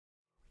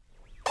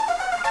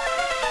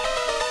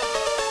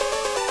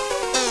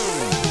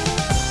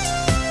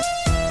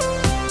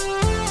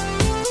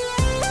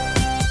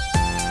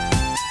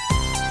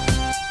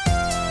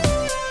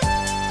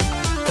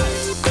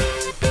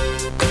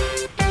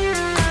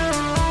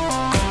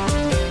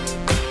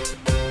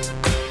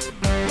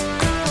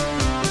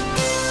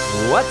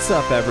What's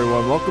up,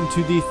 everyone? Welcome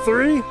to the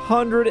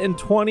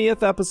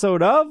 320th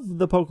episode of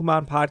the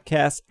Pokemon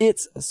Podcast.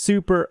 It's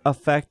super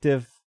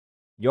effective.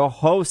 Your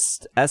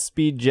host,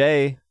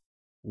 SBJ,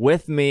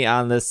 with me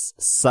on this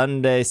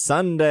Sunday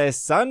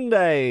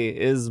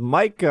is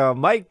Micah.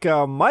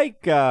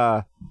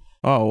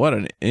 Oh, what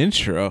an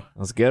intro. That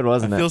was good,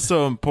 wasn't it? I feel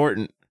so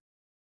important.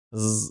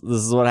 This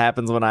is what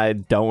happens when I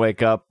don't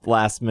wake up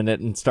last minute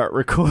and start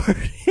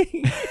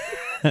recording.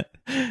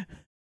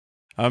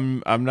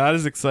 I'm not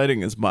as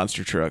exciting as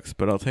Monster Trucks,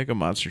 but I'll take a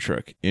Monster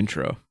Truck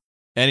intro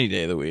any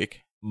day of the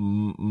week.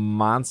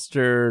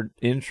 Monster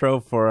intro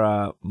for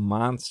a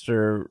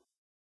monster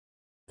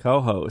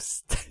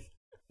co-host.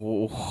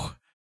 Oh,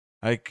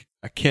 I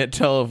can't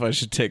tell if I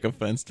should take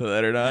offense to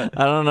that or not.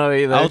 I don't know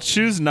either. I'll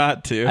choose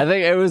not to. I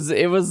think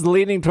it was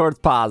leaning towards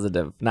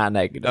positive, not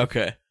negative.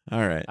 Okay.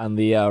 All right. On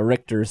the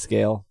Richter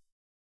scale.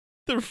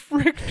 The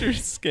Richter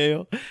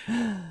scale.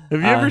 Have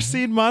you ever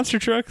seen Monster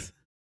Trucks?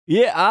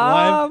 Yeah,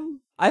 Live?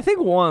 I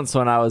think once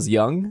when I was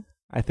young.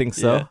 I think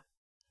so. Yeah.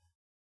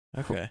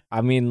 Okay.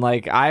 I mean,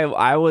 like,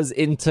 I was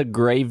into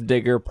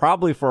Gravedigger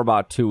probably for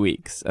about 2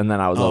 weeks, and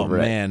then I was over it.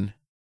 Oh, man.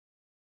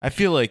 I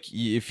feel like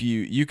if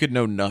you could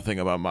know nothing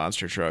about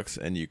Monster Trucks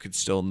and you could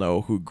still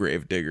know who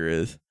Gravedigger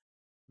is.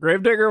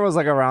 Gravedigger was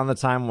like around the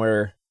time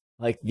where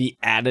like the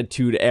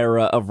Attitude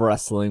Era of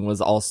wrestling was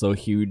also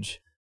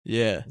huge.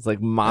 Yeah. It's like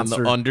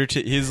Monster.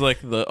 He's like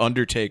the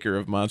Undertaker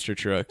of Monster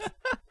Trucks.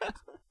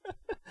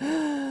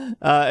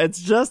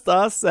 It's just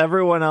us.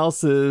 Everyone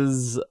else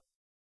is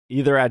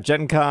either at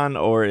Gen Con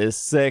or is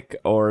sick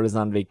or is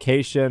on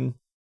vacation.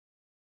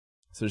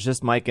 So it's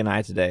just Mike and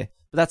I today.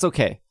 But that's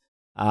okay.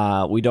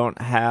 We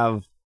don't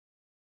have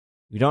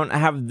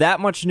that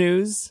much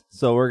news,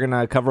 so we're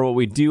gonna cover what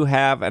we do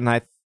have, and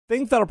I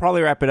think that'll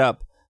probably wrap it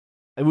up.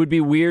 It would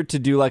be weird to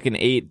do like an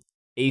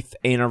 8th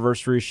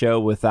anniversary show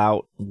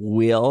without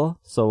Will,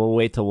 so we'll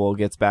wait till Will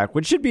gets back,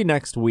 which should be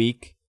next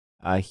week.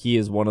 He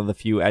is one of the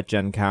few at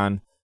Gen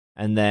Con.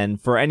 And then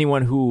for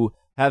anyone who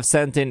have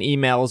sent in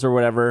emails or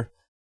whatever,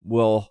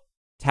 we'll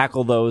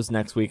tackle those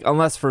next week.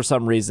 Unless for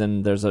some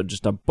reason there's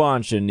just a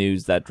bunch of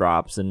news that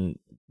drops and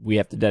we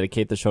have to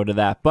dedicate the show to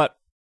that. But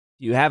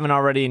if you haven't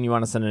already and you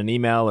want to send an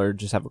email or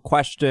just have a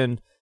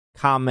question,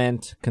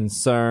 comment,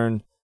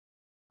 concern,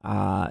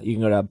 you can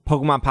go to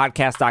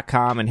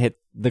PokemonPodcast.com and hit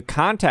the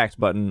contact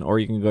button, or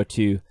you can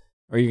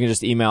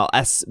just email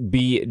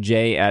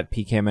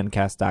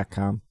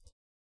sbj@pkmncast.com.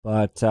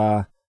 But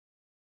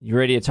you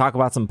ready to talk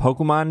about some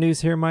Pokemon news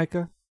here,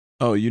 Micah?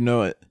 Oh, you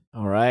know it.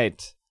 All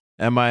right.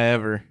 Am I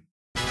ever?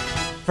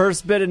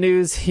 First bit of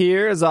news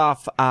here is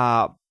off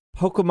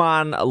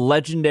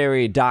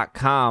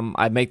PokemonLegendary.com.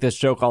 I make this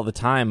joke all the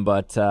time,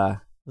 but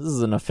this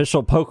is an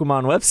official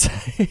Pokemon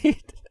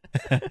website.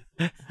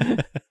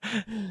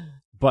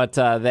 But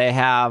they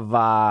have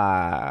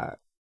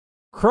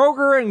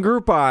Kroger and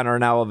Groupon are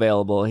now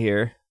available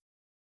here.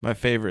 My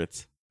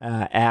favorites.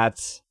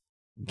 At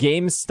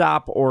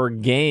GameStop or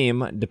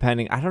Game,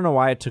 depending. I don't know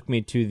why it took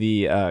me to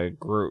the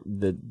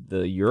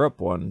Europe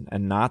one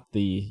and not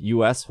the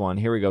US one.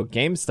 Here we go.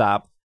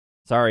 GameStop.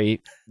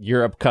 Sorry,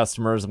 Europe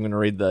customers. I'm going to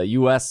read the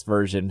US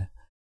version.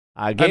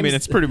 I mean,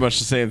 it's pretty much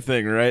the same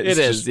thing, right? It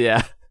is,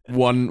 yeah.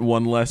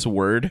 One less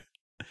word.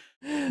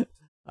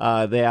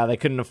 They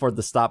couldn't afford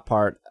the stop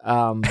part.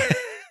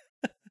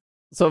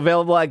 So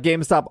available at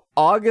GameStop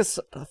August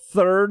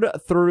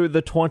 3rd through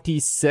the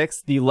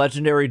 26th, the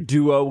legendary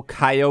duo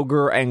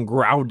Kyogre and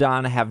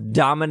Groudon have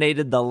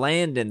dominated the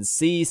land and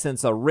sea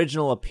since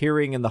original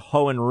appearing in the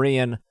Hoenn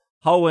region.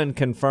 Hoenn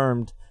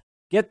confirmed.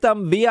 Get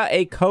them via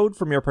a code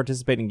from your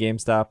participating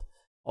GameStop.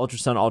 Ultra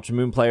Sun, Ultra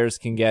Moon players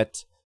can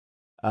get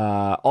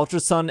Ultra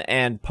Sun,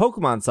 and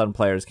Pokemon Sun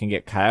players can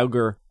get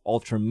Kyogre.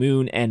 Ultra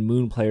Moon and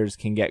Moon players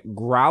can get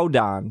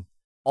Groudon.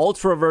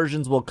 Ultra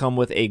versions will come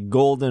with a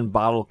golden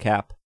bottle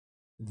cap.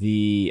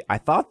 I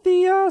thought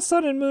the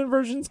Sun and Moon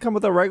versions come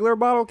with a regular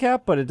bottle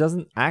cap, but it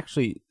doesn't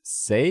actually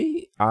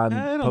say on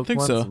I don't Pokemon's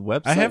think so.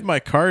 website. I have my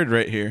card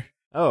right here.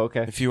 Oh,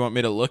 okay. If you want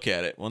me to look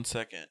at it, 1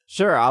 second.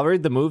 Sure, I'll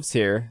read the moves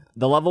here.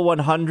 The level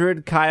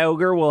 100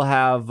 Kyogre will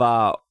have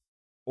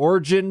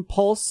Origin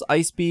Pulse,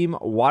 Ice Beam,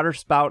 Water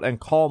Spout, and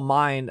Calm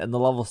Mind, and the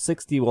level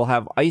 60 will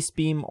have Ice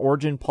Beam,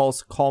 Origin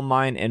Pulse, Calm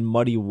Mind, and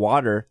Muddy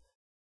Water.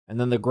 And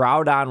then the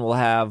Groudon will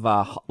have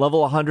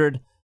level 100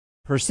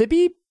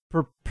 Precipice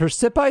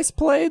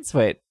Blades?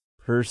 Wait.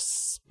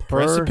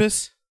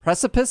 Precipice?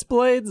 Precipice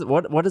Blades?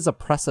 What is a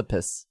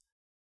precipice?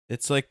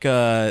 It's like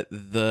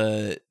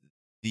the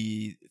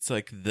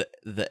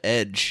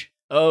edge.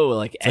 Oh,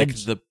 like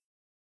It's edge.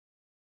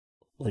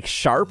 Like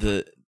sharp?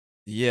 like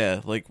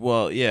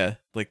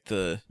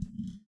the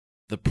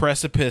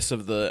precipice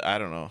of the, I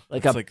don't know.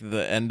 Like it's like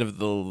the end of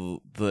the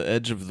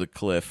edge of the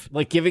cliff.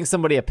 Like giving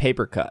somebody a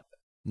paper cut.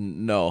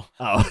 No.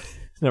 Oh,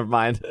 never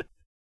mind.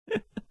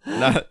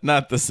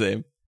 Not the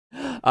same.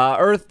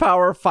 Earth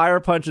Power, Fire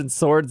Punch, and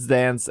Swords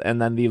Dance,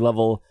 and then the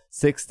level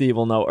 60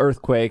 will know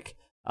Earthquake,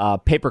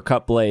 Paper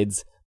Cut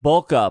Blades,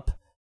 Bulk Up,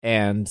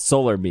 and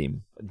Solar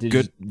Beam.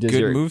 Good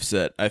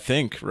moveset, I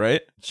think,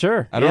 right?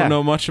 Sure. I don't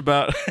know much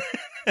about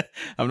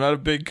I'm not a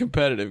big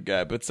competitive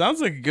guy, but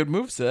sounds like a good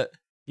moveset.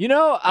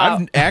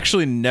 I've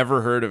actually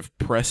never heard of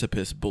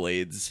precipice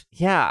blades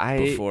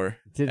before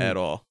at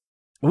all.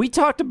 We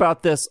talked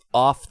about this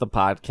off the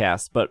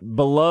podcast, but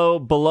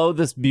below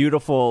this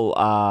beautiful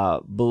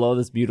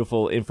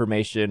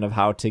information of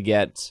how to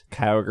get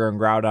Kyogre and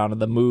Groudon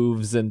and the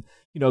moves, and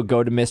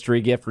go to mystery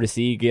gift,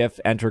 receive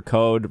gift, enter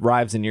code,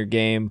 arrives in your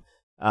game,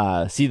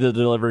 see the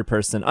delivery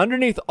person.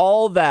 Underneath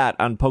all that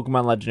on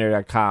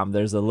PokemonLegendary.com,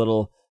 there's a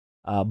little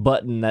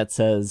button that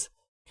says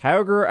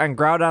Kyogre and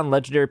Groudon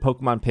Legendary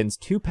Pokemon Pins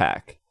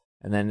 2-pack,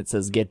 and then it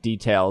says get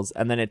details,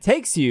 and then it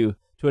takes you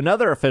to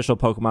another official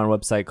Pokemon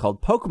website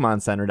called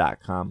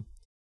PokemonCenter.com,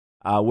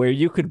 where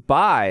you could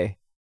buy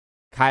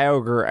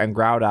Kyogre and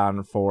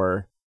Groudon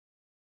for,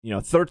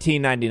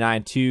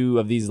 $13.99, 2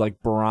 of these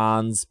like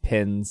bronze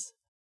pins.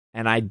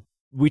 And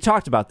we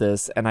talked about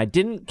this, and I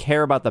didn't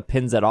care about the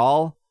pins at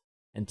all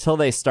until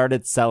they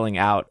started selling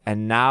out,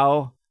 and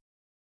now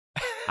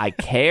I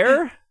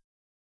care.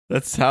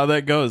 That's how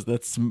that goes.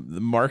 That's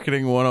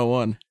marketing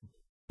 101.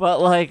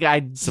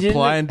 But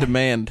supply and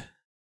demand.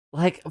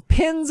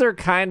 Pins are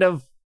kind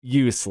of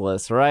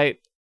useless, right?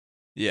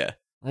 Yeah.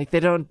 They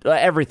don't,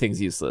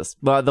 everything's useless.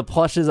 But the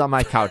plushes on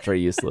my couch are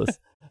useless.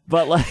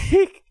 But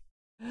I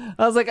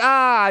was like,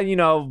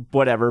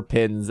 whatever,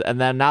 pins. And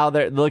then now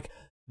they're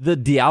the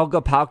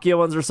Dialga Palkia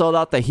ones are sold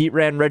out. The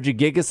Heatran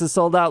Regigigas is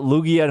sold out.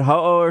 Lugia and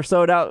Ho-Oh are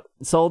sold out.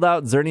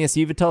 Xerneas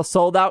Yveltal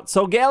sold out.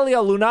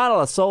 Solgaleo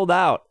Lunala sold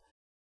out.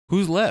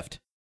 Who's left?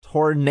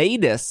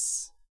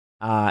 Tornadus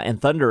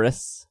and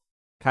Thundurus,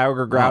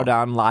 Kyogre,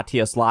 Groudon,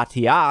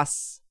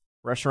 Latias,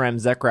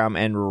 Reshiram, Zekrom,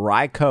 and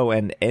Raikou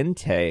and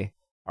Entei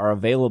are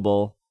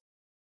available.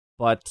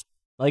 But,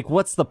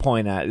 what's the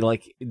point at?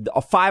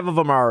 5 of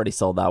them are already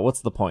sold out. What's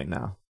the point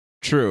now?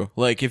 True.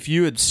 If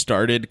you had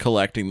started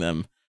collecting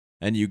them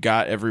and you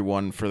got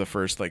everyone for the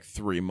first,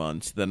 3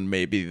 months, then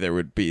maybe there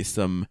would be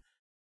some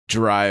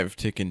drive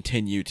to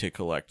continue to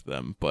collect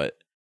them. But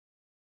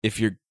if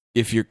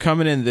you're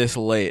coming in this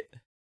late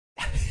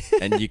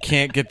and you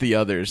can't get the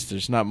others,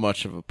 there's not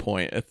much of a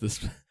point at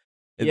this.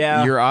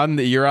 Yeah, you're on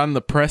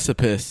the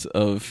precipice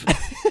of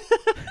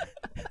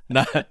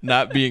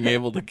not being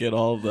able to get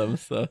all of them.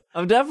 So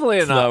I'm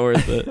definitely not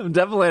worth it. I'm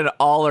definitely an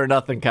all or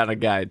nothing kind of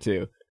guy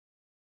too.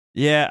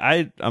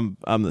 Yeah,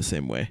 I'm the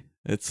same way.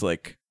 It's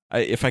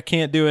if I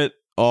can't do it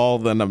all,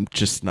 then I'm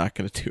just not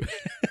gonna do it.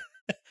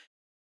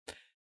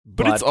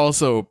 But it's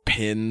also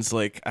pins.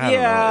 I don't know.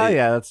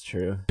 Yeah, that's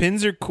true.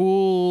 Pins are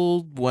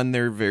cool when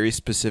they're very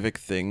specific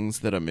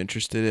things that I'm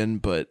interested in,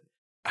 but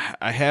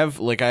I have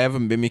a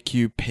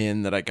Mimikyu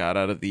pin that I got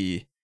out of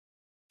the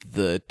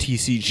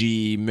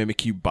TCG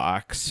Mimikyu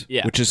box,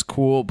 which is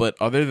cool. But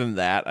other than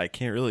that, I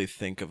can't really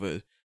think of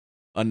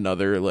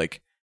another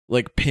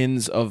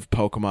pins of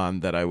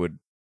Pokemon that I would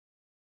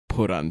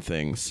put on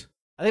things.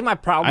 I think my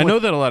problem. I know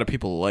that a lot of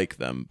people like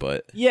them,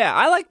 but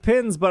I like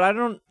pins, but I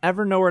don't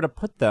ever know where to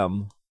put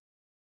them.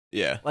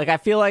 Yeah. I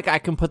feel like I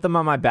can put them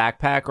on my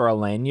backpack or a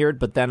lanyard,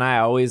 but then I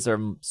always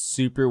am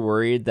super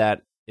worried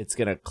that it's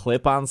going to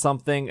clip on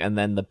something and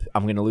then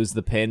I'm going to lose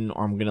the pin,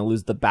 or I'm going to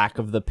lose the back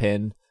of the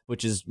pin,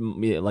 which is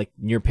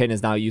your pin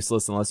is now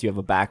useless unless you have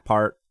a back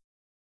part.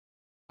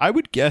 I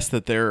would guess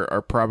that there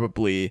are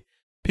probably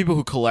people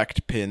who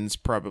collect pins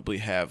probably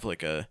have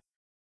a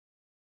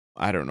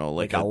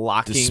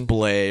locking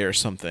display or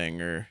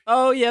something, or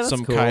that's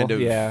some cool. kind of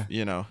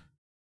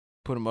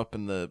put them up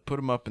in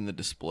the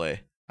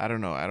display. I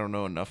don't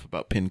know enough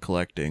about pin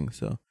collecting,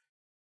 so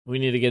we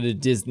need to get a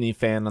Disney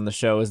fan on the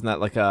show. Isn't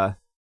that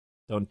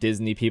don't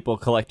Disney people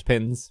collect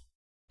pins?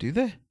 Do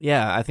they?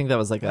 Yeah, I think that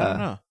was I don't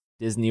know.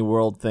 Disney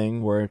World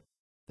thing where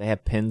they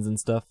have pins and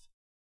stuff.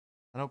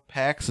 I know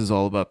PAX is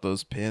all about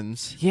those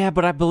pins. Yeah,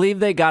 but I believe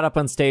they got up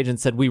on stage and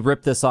said, we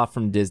ripped this off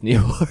from Disney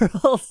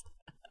World.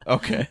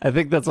 Okay. I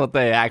think that's what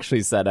they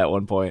actually said at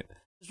one point.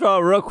 Just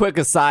a real quick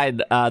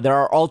aside, there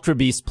are Ultra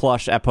Beast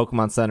plush at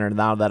Pokemon Center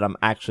now that I'm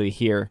actually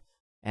here.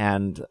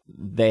 And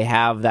they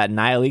have that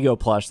Nihilego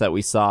plush that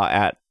we saw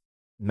at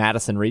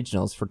Madison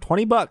Regionals for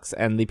 $20.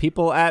 And the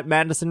people at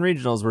Madison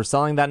Regionals were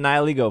selling that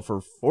Nihilego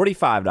for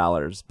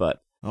 $45.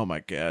 But oh my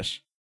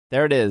gosh.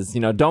 There it is.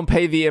 Don't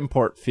pay the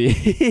import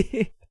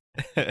fee.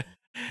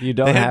 You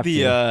don't have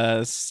the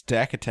to.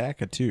 Stack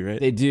Attacka too, right?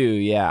 They do,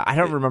 yeah. I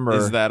don't remember.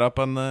 Is that up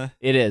on the...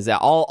 It is. Yeah,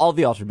 all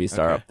the Ultra Beasts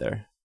are up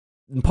there.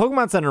 And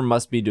Pokemon Center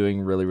must be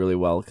doing really, really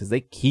well because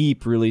they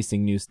keep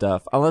releasing new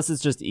stuff. Unless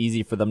it's just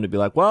easy for them to be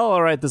like, well,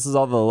 all right, this is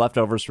all the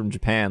leftovers from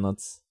Japan.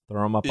 Let's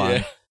throw them up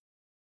on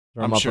the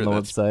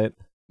website.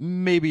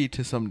 Maybe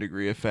to some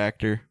degree a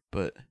factor,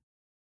 but...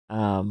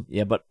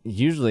 but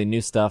usually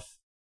new stuff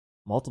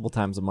multiple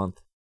times a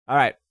month. All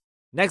right,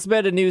 next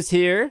bit of news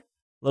here. A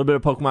little bit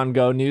of Pokemon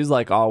Go news,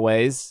 like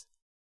always.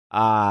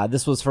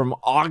 This was from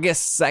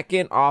August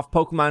 2nd off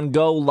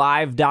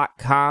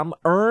PokemonGoLive.com.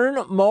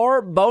 Earn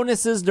more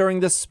bonuses during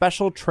this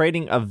special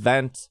trading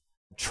event.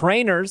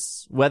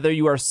 Trainers, whether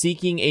you are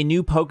seeking a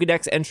new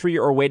Pokedex entry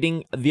or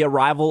waiting the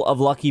arrival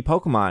of lucky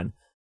Pokemon,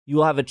 you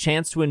will have a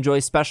chance to enjoy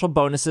special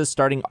bonuses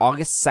starting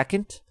August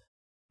 2nd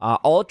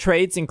All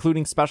trades,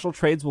 including special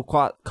trades, will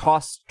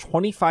cost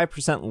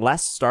 25%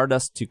 less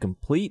Stardust to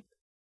complete.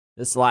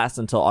 This lasts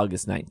until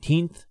August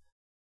 19th.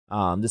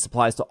 This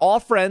applies to all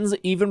friends,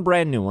 even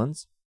brand new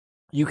ones.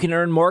 You can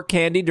earn more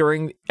candy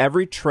during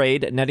every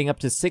trade, netting up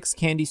to 6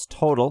 candies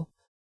total.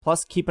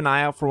 Plus, keep an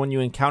eye out for when you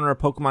encounter a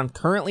Pokemon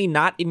currently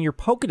not in your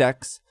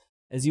Pokedex,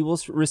 as you will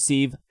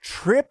receive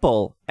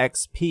triple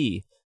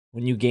XP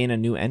when you gain a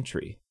new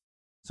entry.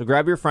 So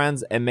grab your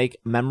friends and make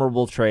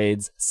memorable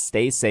trades.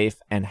 Stay safe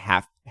and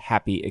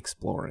happy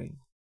exploring.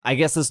 I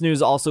guess this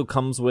news also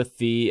comes with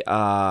the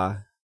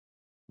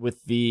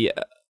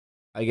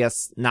I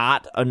guess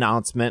not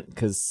announcement,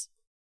 because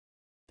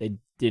they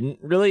didn't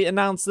really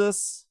announce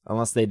this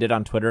unless they did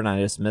on Twitter and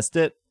I just missed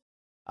it.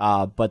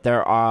 But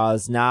there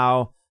is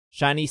now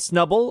Shiny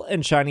Snubbull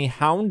and Shiny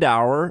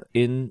Houndour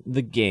in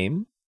the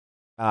game,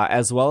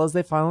 as well as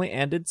they finally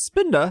added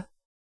Spinda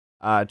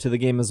to the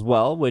game as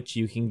well, which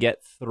you can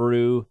get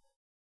through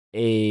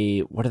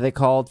what are they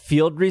called?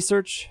 Field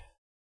research?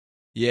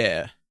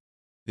 Yeah,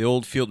 the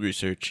old field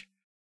research.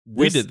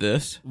 We did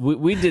this.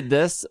 We did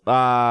this.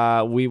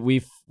 We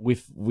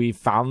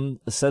found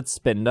said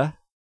Spinda.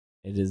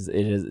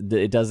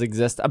 It does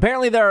exist.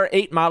 Apparently, there are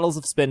 8 models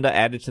of Spinda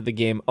added to the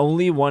game.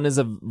 Only one is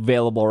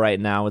available right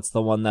now. It's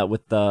the one that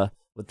with the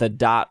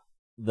dot,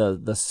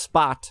 the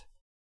spot,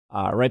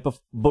 right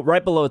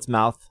below its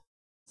mouth.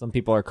 Some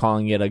people are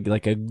calling it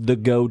the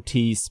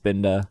goatee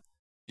Spinda.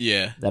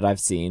 Yeah, that I've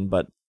seen,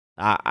 but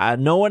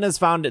no one has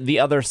found the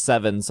other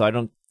 7. So I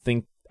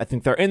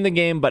think they're in the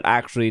game, but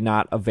actually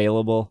not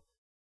available.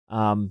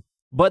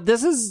 But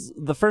this is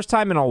the first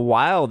time in a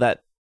while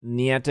that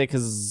Niantic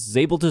is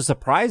able to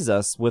surprise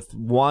us with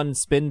 1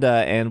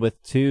 Spinda and with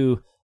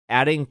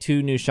adding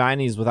 2 new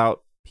shinies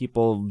without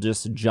people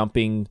just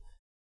jumping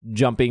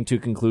to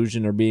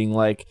conclusion or being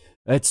like,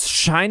 it's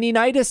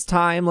Shiny-nitis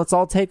time. Let's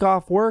all take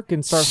off work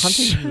and start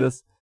hunting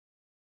this.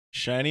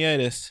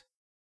 Shiny-itis.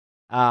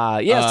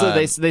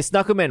 So they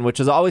snuck them in, which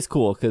is always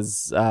cool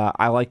because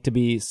I like to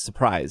be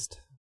surprised.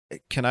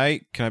 Can I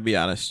be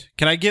honest?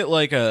 Can I get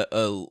like a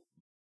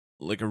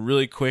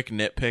really quick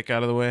nitpick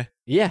out of the way?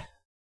 Yeah.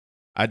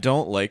 I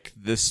don't like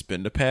this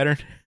Spinda pattern.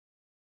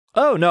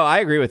 Oh no, I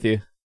agree with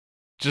you.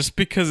 Just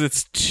because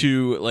it's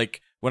too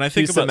when I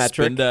think about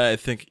Spinda,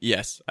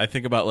 I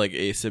think about like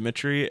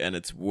asymmetry, and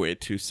it's way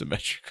too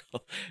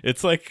symmetrical.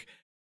 It's like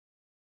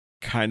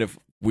kind of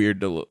weird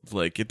to look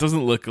like. It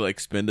doesn't look like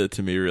Spinda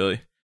to me,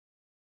 really.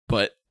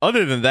 But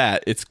other than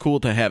that, it's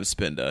cool to have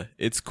Spinda.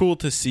 It's cool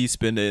to see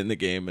Spinda in the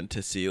game and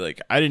to see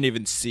I didn't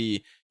even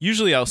see.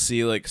 Usually, I'll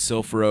see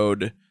Sylph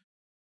Road,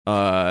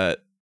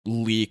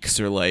 leaks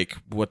or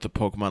what the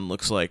Pokemon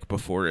looks like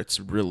before it's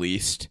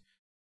released,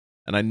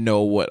 and I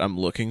know what I'm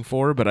looking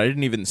for, but I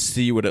didn't even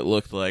see what it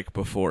looked like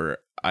before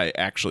I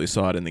actually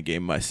saw it in the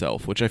game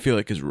myself, which I feel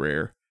like is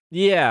rare.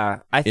 Yeah,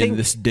 I think in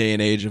this day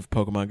and age of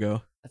Pokemon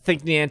Go, I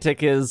think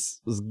Niantic is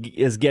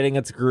getting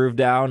its groove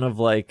down of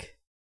I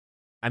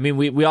mean,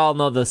 we all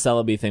know the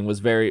Celebi thing was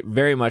very,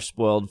 very much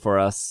spoiled for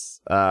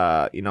us,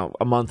 a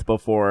month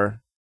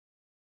before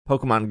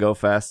Pokemon Go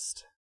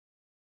Fest.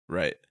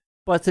 Right.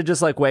 But to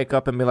just wake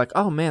up and be like,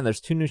 oh man,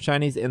 there's 2 new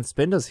shinies and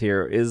Spindas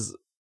here is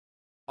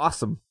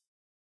awesome.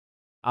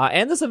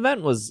 And this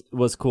event was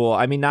cool.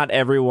 I mean, not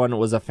everyone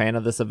was a fan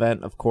of this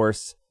event, of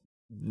course.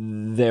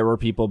 There were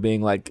people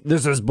being like,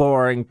 this is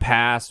boring,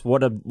 pass,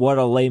 what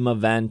a lame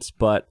event,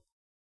 but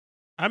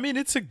I mean,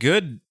 it's a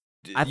good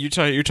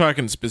you're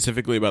talking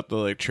specifically about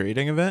the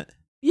trading event?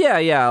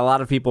 Yeah. A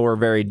lot of people were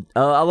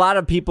a lot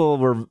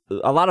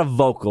of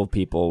vocal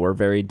people were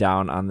very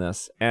down on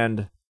this,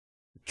 and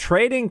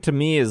trading to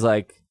me is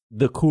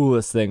the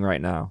coolest thing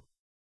right now,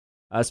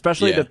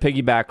 especially to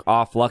piggyback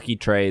off lucky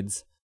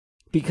trades,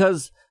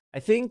 because I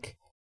think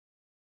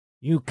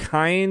you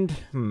prior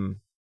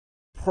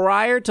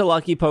to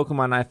lucky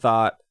Pokemon, I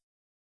thought,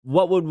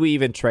 what would we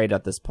even trade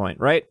at this point,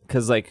 right?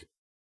 Because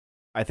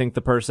I think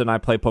the person I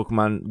play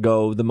Pokemon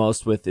Go the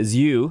most with is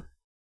you,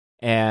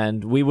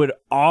 and we would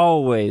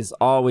always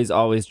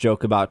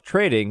joke about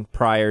trading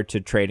prior to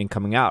trading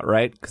coming out,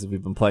 right? Because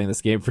we've been playing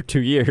this game for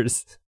 2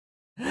 years.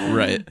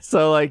 Right.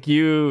 So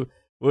you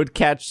would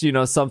catch,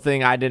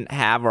 something I didn't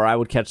have, or I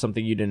would catch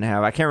something you didn't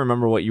have. I can't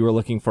remember what you were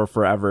looking for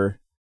forever.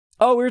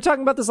 Oh, we were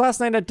talking about this last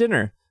night at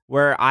dinner,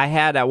 where I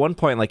had at one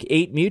point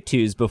 8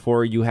 Mewtwo's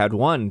before you had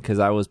one, because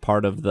I was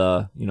part of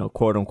the,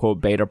 quote unquote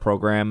beta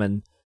program,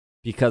 and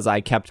because I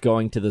kept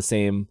going to the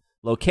same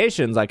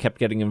locations, I kept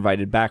getting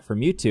invited back for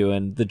Mewtwo,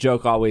 and the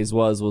joke always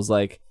was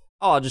oh,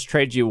 I'll just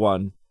trade you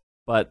one,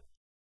 but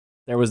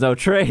there was no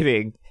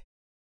trading.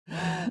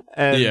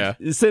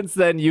 And since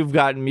then, you've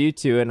gotten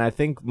Mewtwo, and I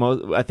think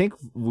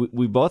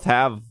we both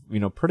have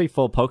pretty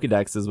full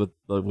Pokedexes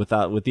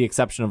with the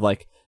exception of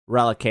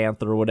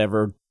Relicanth or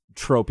whatever,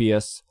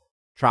 Tropius,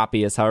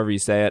 however you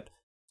say it.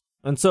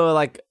 And so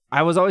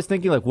I was always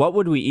thinking what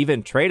would we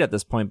even trade at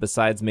this point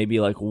besides maybe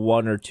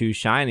 1 or 2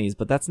 shinies,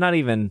 but that's not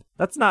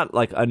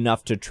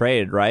enough to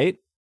trade, right?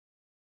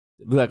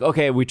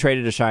 Okay, we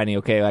traded a shiny.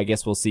 Okay, I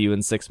guess we'll see you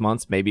in 6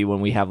 months, maybe when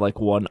we have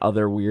one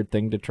other weird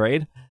thing to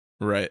trade.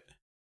 Right.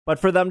 But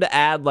for them to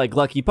add like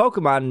lucky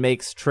Pokemon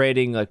makes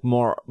trading like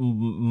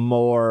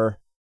more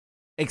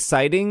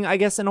exciting, I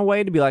guess, in a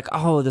way, to be like,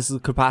 oh,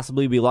 could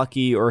possibly be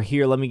lucky, or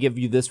here, let me give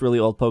you this really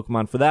old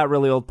Pokemon for that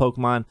really old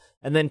Pokemon.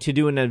 And then to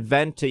do an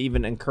event to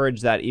even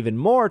encourage that even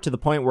more, to the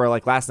point where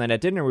like last night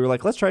at dinner, we were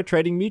like, let's try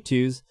trading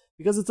Mewtwo's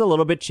because it's a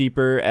little bit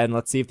cheaper, and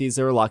let's see if these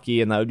are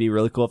lucky, and that would be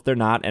really cool if they're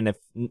not, and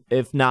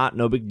if not,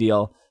 no big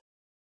deal.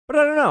 But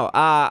I don't know.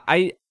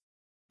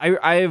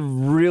 I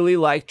really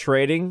like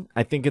trading.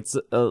 I think it's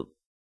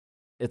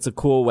a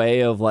cool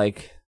way of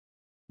like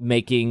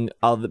making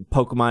other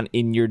Pokemon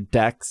in your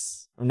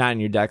decks, or not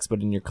in your decks,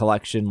 but in your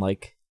collection,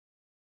 like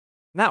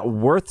not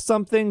worth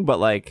something, but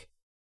like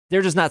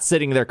they're just not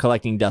sitting there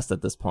collecting dust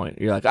at this point.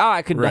 You're like, oh,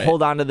 I could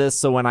hold on to this,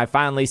 so when I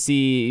finally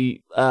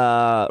see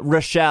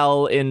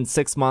Rochelle in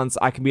 6 months,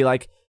 I can be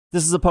like,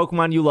 this is a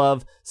Pokemon you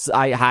love. So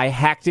I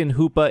hacked in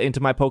Hoopa into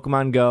my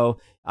Pokemon Go.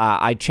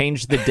 I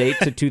changed the date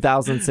to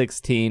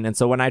 2016, and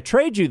so when I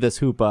trade you this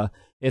Hoopa,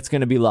 it's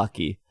going to be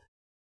lucky.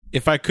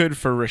 If I could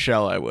for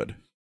Rochelle, I would.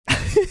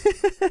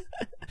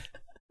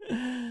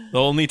 The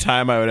only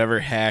time I would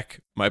ever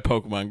hack my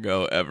Pokemon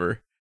Go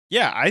ever.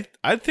 Yeah,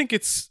 I think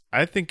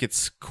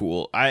it's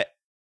cool.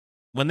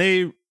 When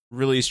they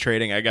released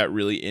trading, I got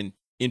really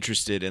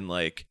interested in,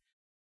 like,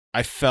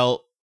 I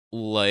felt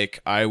like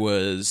I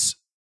was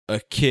a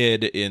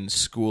kid in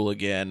school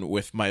again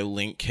with my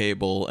link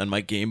cable and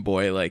my Game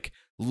Boy, like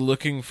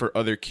looking for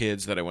other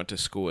kids that I went to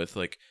school with.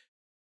 Like,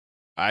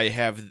 I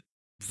have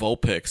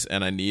Vulpix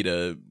and I need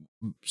a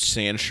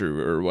Sandshrew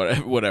or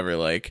whatever,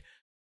 like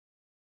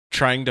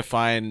trying to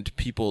find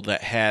people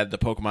that had the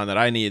Pokemon that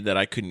I need that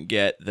I couldn't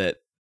get,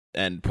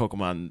 and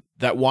Pokemon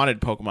that wanted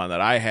Pokemon that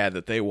I had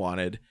that they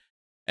wanted.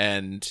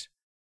 And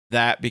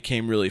that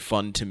became really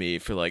fun to me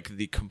for like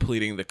the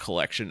completing the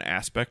collection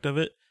aspect of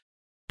it.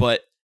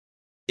 But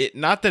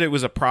not that it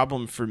was a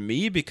problem for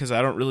me, because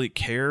I don't really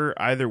care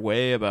either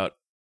way about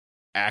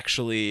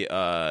actually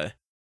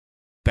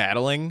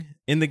battling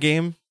in the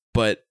game,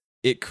 but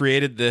it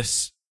created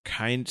this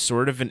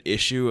sort of an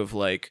issue of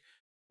like,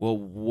 well,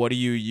 what do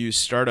you use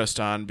Stardust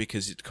on?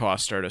 Because it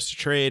costs Stardust to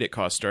trade, it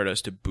costs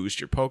Stardust to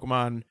boost your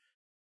Pokemon.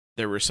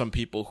 There were some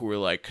people who were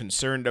like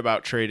concerned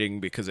about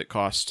trading because it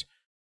cost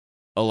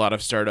a lot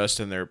of Stardust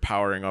and they're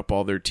powering up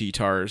all their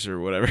T-Tars or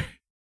whatever.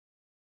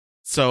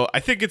 So I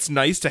think it's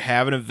nice to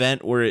have an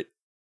event where it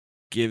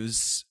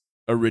gives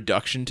a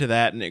reduction to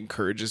that and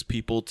encourages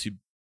people to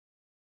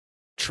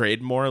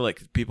trade more.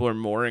 Like, people are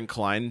more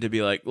inclined to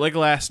be like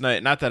last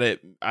night, not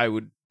that I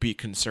would be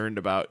concerned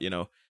about,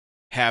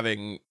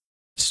 having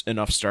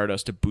enough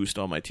Stardust to boost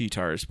all my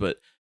T-Tars, but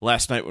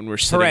last night when we're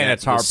sitting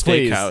at the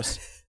steakhouse,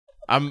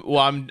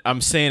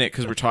 I'm saying it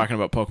because we're talking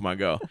about Pokemon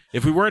Go.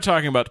 If we weren't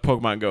talking about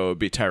Pokemon Go, it would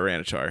be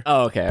Tyranitar.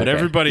 Oh, okay. But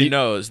everybody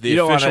knows the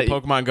official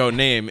Pokemon Go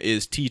name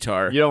is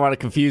T-Tar. You don't want to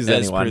confuse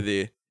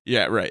anyone.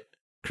 Yeah, right.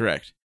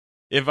 Correct.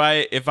 If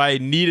I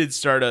needed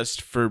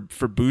Stardust for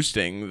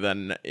boosting,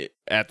 then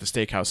at the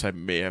steakhouse I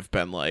may have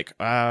been like,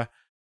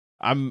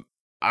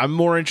 I'm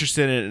more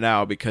interested in it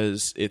now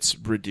because it's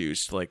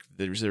reduced. Like,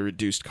 there's a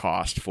reduced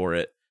cost for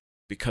it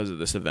because of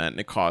this event, and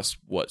it costs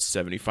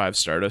 75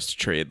 Stardust to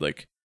trade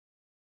like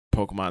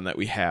Pokemon that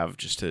we have,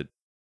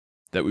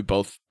 that we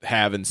both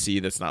have and see.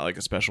 That's not like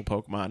a special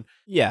Pokemon.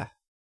 Yeah,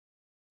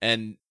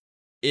 and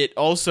it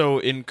also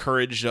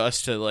encouraged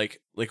us to like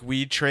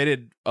we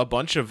traded a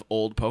bunch of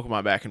old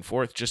Pokemon back and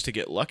forth just to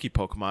get lucky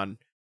Pokemon,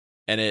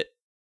 and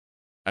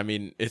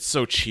it's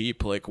so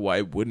cheap. Like,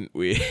 why wouldn't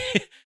we?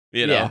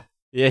 Yeah.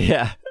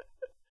 Yeah.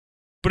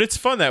 But it's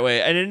fun that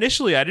way. And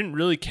initially, I didn't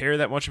really care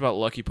that much about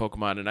lucky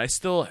Pokemon, and I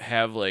still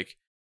have like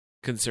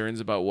concerns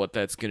about what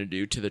that's going to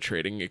do to the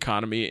trading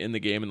economy in the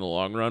game in the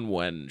long run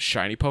when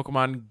shiny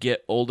Pokemon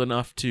get old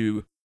enough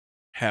to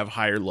have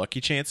higher lucky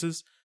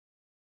chances.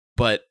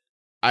 But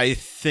I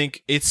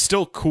think it's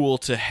still cool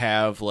to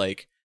have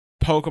like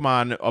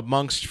Pokemon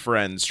amongst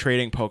friends,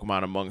 trading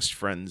Pokemon amongst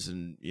friends,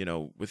 and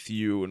with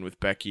you and with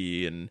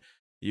Becky and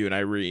you and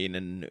Irene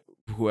and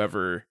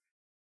whoever,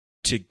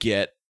 to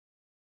get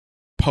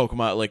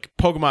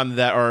Pokemon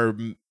that are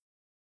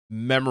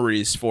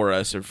memories for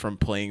us or from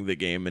playing the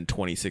game in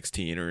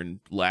 2016 or in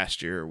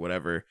last year or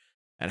whatever,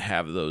 and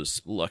have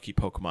those lucky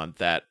Pokemon.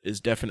 That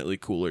is definitely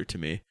cooler to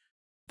me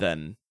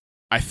than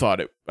I thought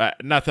it.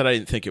 Not that I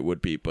didn't think it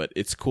would be, but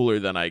it's cooler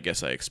than I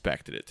guess I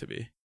expected it to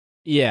be.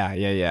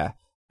 Yeah.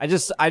 I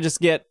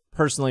just get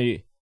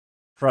personally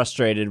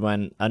frustrated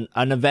when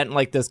an event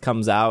like this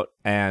comes out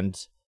and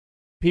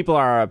people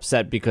are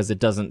upset because it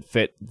doesn't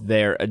fit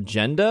their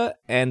agenda,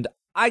 and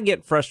I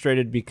get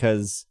frustrated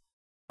because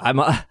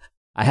I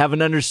have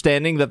an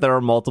understanding that there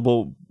are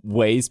multiple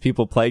ways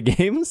people play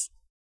games,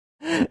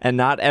 and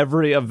not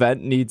every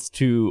event needs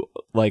to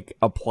like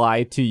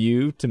apply to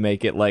you to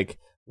make it like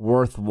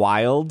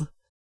worthwhile.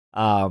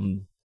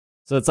 So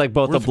it's like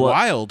both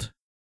worthwhile.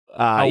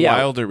 How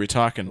wild are we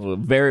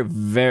talking? Very,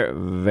 very,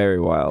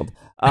 very wild.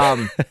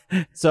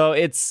 So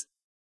it's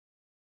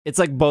it's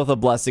like both a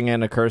blessing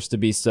and a curse to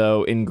be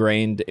so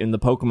ingrained in the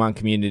Pokemon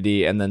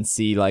community and then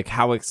see like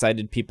how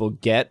excited people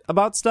get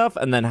about stuff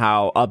and then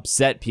how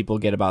upset people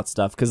get about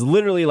stuff. Because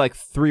literally like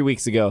 3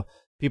 weeks ago,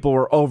 people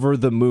were over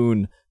the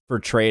moon for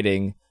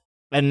trading.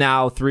 And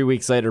now 3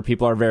 weeks later,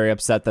 people are very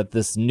upset that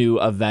this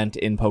new event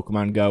in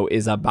Pokemon Go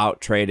is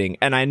about trading.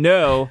 And I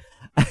know,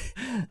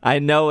 I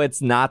know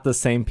it's not the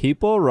same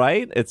people,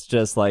 right? It's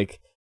just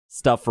like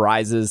stuff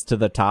rises to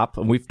the top.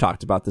 And we've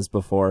talked about this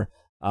before.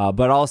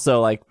 But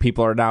also like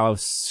people are now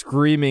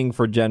screaming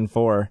for Gen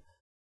 4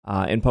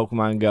 in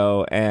Pokemon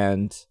Go.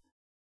 And,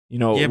 you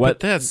know, yeah, but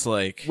that's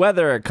like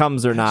whether it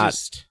comes or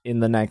not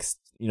in the next,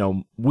 you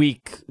know,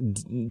 week,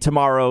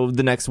 tomorrow,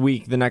 the next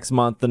week, the next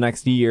month, the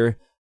next year.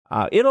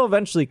 It'll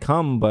eventually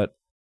come, but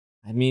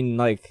I mean,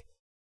 like,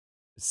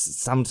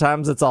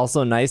 sometimes it's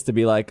also nice to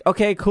be like,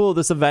 okay, cool,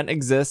 this event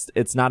exists.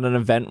 It's not an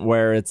event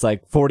where it's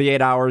like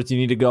 48 hours, you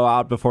need to go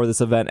out before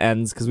this event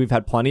ends, because we've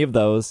had plenty of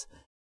those.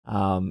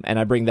 And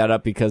I bring that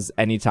up because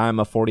anytime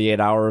a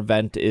 48-hour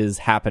event is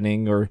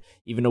happening, or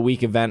even a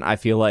week event, I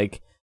feel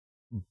like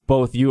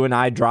both you and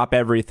I drop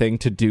everything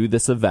to do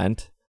this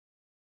event.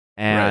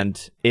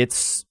 And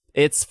it's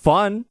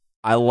fun.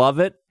 I love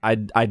it. I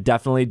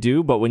definitely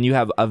do. But when you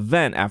have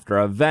event after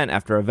event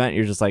after event,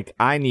 you're just like,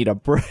 I need a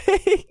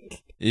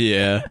break.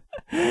 Yeah,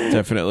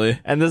 definitely.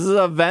 And this is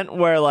an event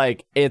where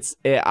like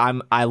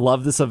I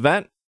love this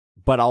event,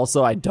 but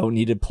also I don't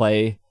need to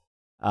play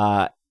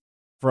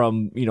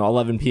from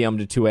 11 p.m.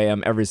 to 2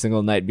 a.m. every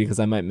single night because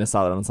I might miss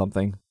out on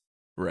something.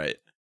 Right.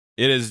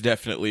 It is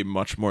definitely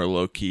much more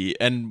low key.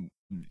 And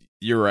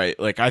you're right.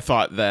 Like I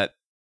thought that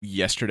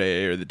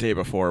yesterday or the day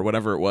before,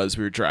 whatever it was,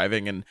 we were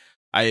driving and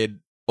I had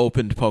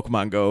opened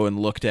Pokemon Go and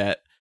looked at,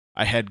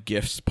 I had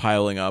gifts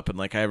piling up and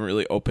like I haven't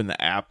really opened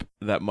the app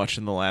that much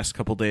in the last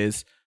couple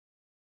days,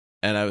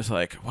 and I was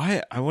like,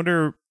 why? I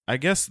wonder, I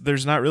guess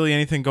there's not really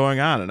anything going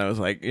on. And I was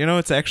like,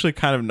 it's actually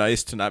kind of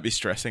nice to not be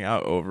stressing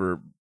out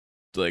over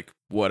like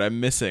what I'm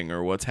missing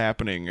or what's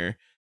happening,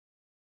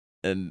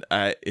 and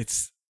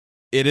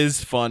it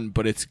is fun,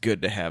 but it's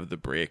good to have the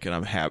break, and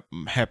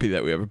I'm happy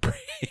that we have a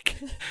break.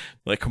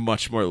 Like a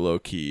much more low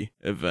key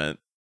event.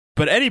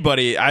 But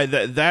anybody,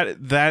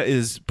 that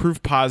is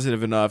proof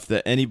positive enough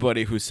that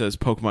anybody who says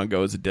Pokemon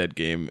Go is a dead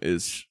game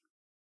is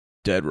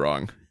dead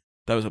wrong.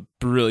 That was a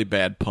really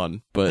bad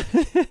pun, but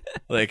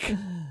like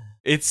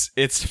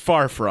it's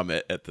far from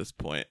it at this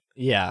point.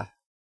 Yeah.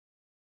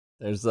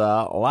 There's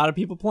a lot of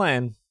people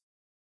playing.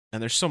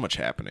 And there's so much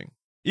happening.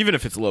 Even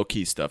if it's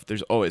low-key stuff,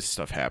 there's always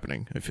stuff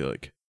happening, I feel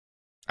like.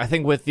 I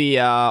think with the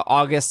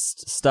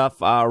August stuff,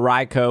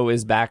 Raikou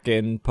is back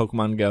in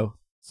Pokemon Go.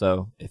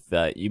 So if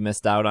you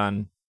missed out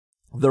on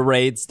the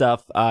raid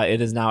stuff,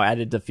 it is now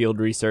added to field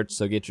research,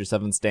 so get your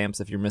 7 stamps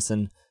if you're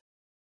missing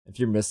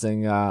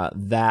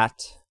that.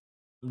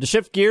 To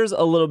shift gears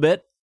a little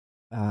bit,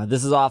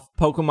 this is off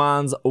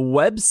Pokemon's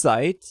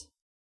website.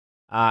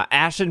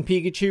 Ash and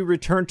Pikachu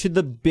return to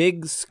the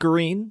big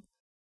screen.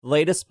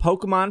 Latest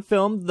Pokemon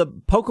film,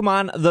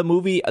 the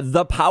movie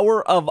The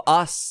Power of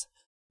Us,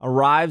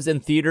 arrives in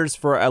theaters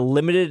for a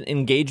limited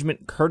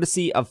engagement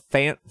courtesy of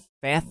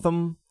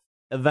Fathom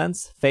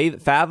events.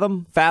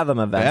 Fathom events.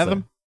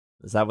 Fathom?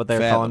 Is that what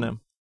they're calling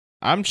him?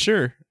 I'm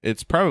sure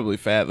it's probably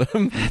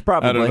Fathom.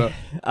 Probably. I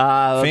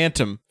don't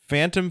know.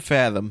 Phantom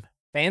Fathom.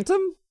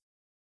 Phantom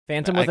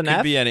with an F? It could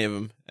F? be any of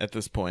them at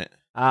this point.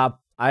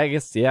 I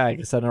guess I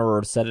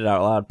never said it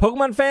out loud.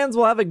 Pokemon fans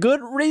will have a good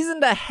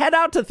reason to head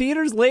out to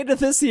theaters later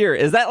this year.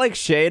 Is that like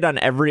shade on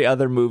every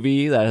other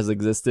movie that has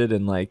existed?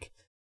 And like,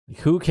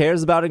 who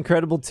cares about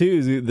Incredible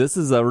 2? This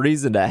is a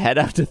reason to head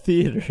out to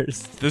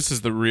theaters. This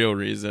is the real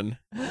reason.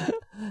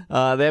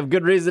 They have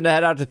good reason to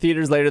head out to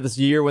theaters later this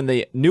year when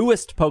the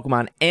newest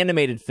Pokemon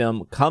animated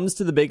film comes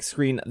to the big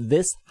screen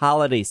this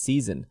holiday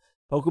season.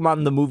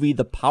 Pokemon the movie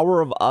The Power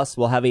of Us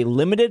will have a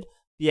limited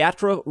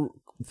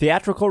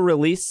theatrical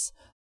release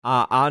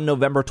on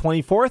November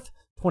 24th,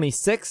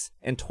 26th,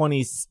 and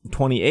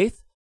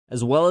 28th,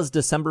 as well as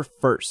December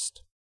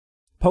 1st.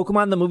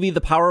 Pokemon the movie The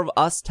Power of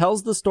Us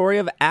tells the story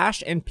of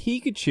Ash and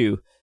Pikachu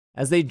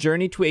as they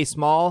journey to a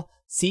small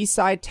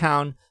seaside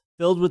town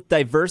filled with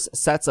diverse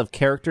sets of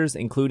characters,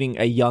 including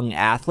a young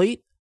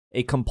athlete,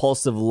 a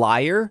compulsive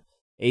liar,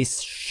 a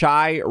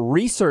shy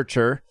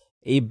researcher,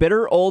 a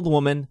bitter old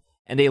woman,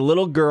 and a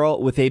little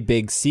girl with a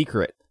big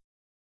secret.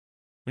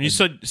 When you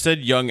said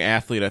young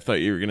athlete, I thought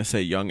you were going to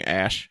say young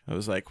Ash. I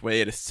was like,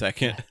 wait a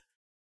second.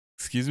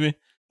 Excuse me?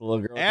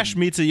 Little girl Ash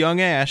meets a young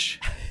Ash.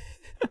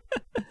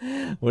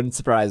 Wouldn't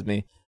surprise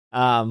me.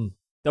 The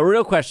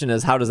real question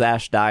is, how does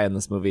Ash die in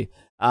this movie?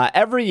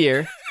 Every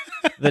year,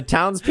 the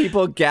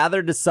townspeople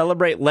gather to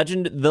celebrate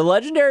the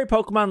legendary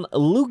Pokemon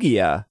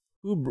Lugia,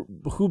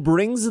 who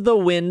brings the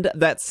wind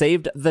that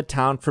saved the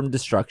town from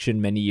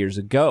destruction many years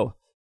ago.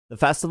 The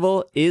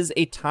festival is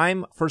a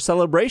time for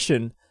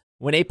celebration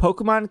when a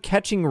Pokemon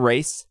catching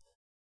race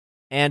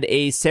and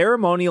a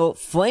ceremonial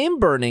flame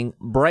burning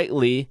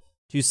brightly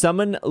to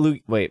summon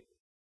Lugia.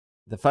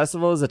 The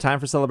festival is a time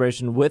for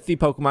celebration with the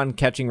Pokemon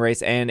catching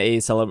race and a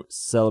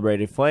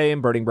celebrated flame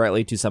burning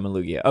brightly to summon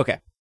Lugia. Okay.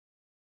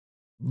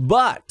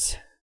 But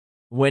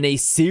when a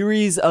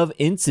series of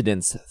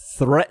incidents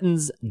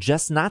threatens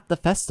just not the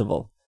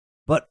festival,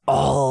 but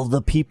all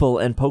the people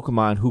and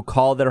Pokemon who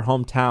call their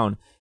hometown,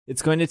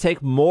 it's going to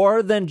take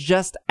more than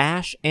just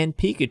Ash and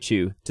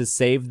Pikachu to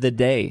save the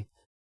day.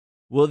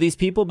 Will these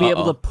people be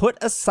able to put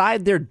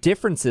aside their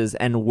differences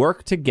and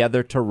work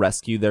together to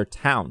rescue their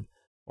town?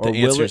 Or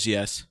the answer is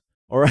yes.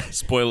 Or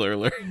spoiler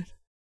alert.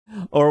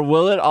 Or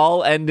will it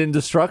all end in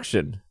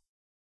destruction?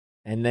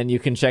 And then you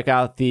can check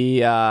out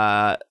the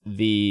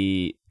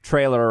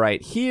trailer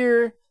right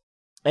here,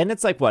 and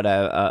it's like what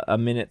a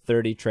minute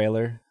 30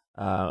 trailer.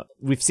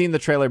 We've seen the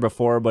trailer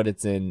before, but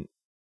it's in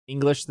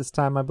English this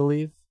time, I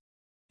believe.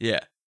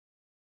 Yeah.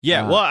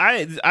 Well,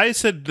 I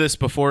said this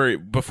before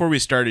we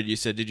started. You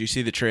said, "Did you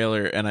see the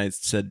trailer?" And I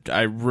said,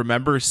 "I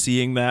remember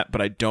seeing that,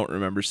 but I don't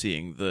remember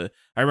seeing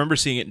I remember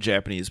seeing it in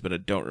Japanese, but I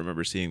don't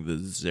remember seeing the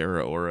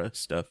Zeraora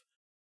stuff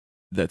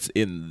that's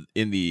in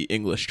the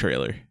English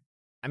trailer."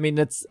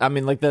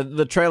 Like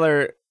the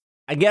trailer.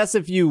 I guess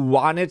if you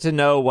wanted to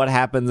know what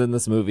happens in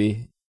this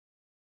movie,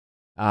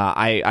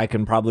 I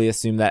can probably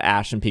assume that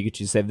Ash and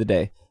Pikachu save the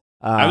day.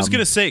 I was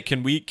gonna say,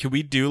 can we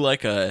do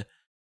like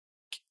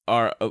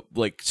our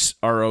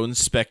own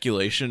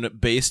speculation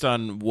based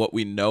on what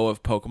we know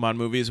of Pokemon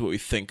movies, what we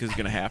think is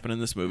going to happen in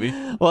this movie?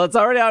 Well, it's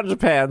already out in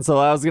Japan, so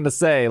I was going to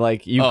say,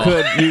 like, you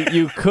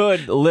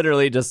could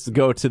literally just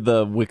go to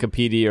the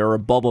Wikipedia or a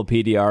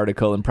Bubblepedia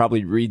article and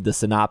probably read the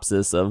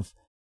synopsis of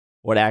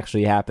what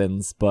actually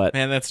happens. But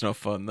man, that's no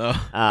fun though.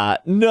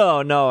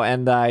 No,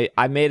 and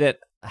I made it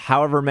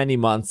however many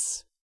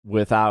months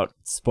without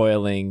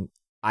spoiling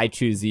I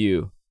Choose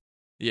You.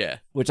 Yeah,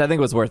 which I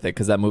think was worth it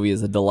because that movie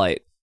is a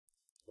delight.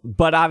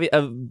 But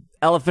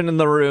elephant in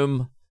the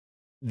room,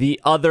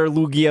 the other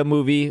Lugia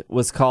movie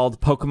was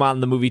called Pokemon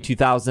the Movie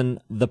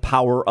 2000, The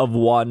Power of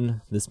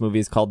One. This movie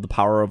is called The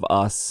Power of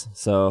Us.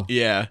 So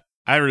yeah,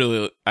 I don't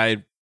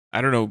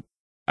know.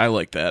 I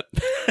like that.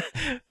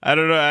 I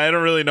don't know. I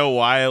don't really know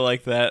why I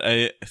like that.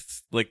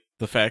 It's like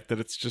the fact that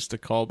it's just a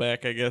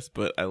callback, I guess,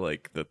 but I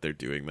like that they're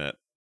doing that.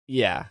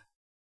 Yeah.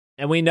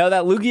 And we know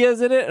that Lugia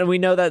is in it, and we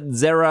know that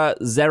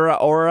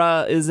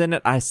Zeraora is in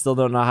it. I still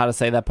don't know how to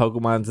say that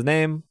Pokemon's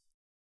name.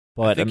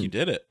 But I think you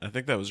did it. I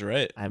think that was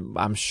right.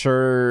 I'm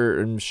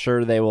sure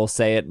they will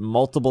say it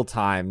multiple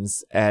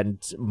times,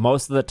 and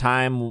most of the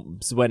time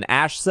when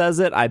Ash says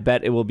it, I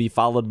bet it will be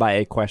followed by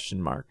a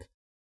question mark.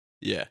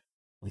 Yeah.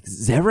 Like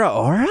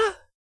Zeraora?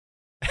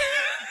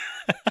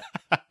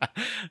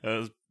 That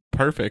was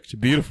perfect.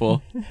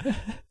 Beautiful.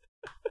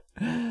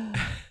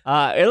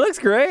 It looks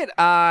great.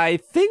 I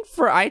think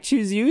for I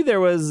Choose You there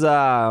was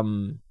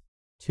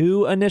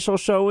 2 initial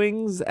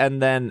showings,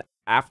 and then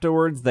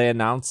afterwards they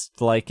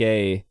announced like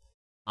a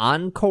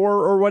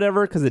encore or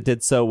whatever because it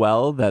did so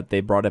well that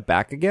they brought it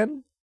back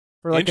again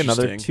for like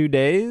another 2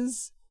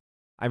 days.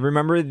 I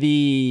remember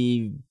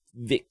the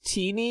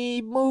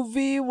Victini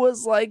movie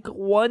was like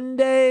 1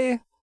 day,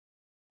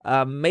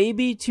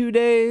 maybe 2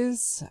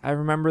 days. I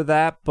remember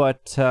that,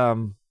 but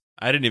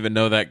I didn't even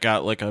know that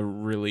got like a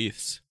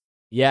release.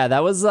 Yeah,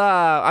 that was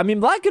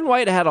Black and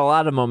White had a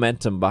lot of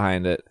momentum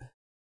behind it.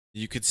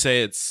 You could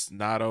say it's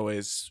not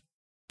always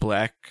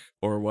black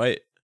or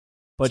white,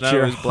 but it's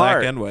your always heart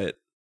black and white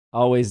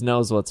always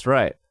knows what's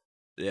right.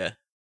 Yeah.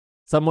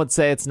 Some would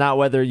say it's not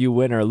whether you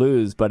win or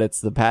lose, but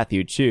it's the path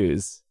you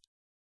choose.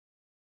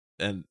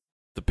 And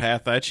the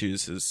path I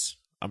choose is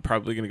I'm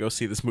probably going to go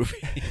see this movie.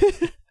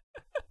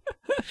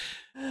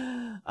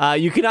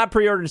 You cannot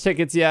pre-order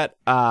tickets yet,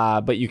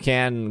 but you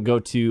can go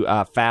to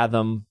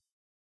Fathom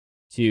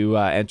to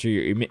enter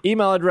your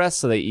email address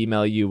so they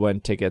email you when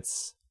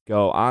tickets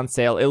go on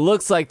sale. It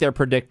looks like they're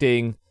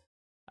predicting,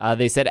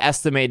 they said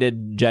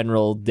estimated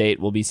general date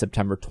will be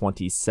September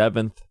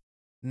 27th.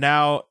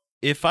 Now,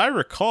 if I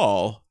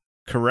recall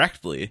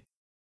correctly,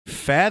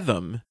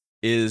 Fathom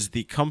is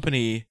the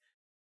company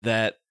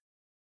that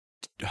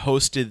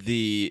hosted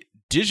the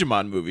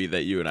Digimon movie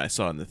that you and I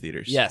saw in the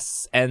theaters.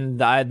 Yes, and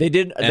they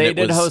did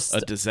host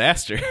a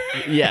disaster.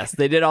 Yes,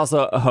 they did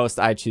also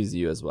host I Choose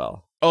You as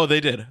well. Oh, they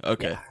did.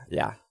 Okay.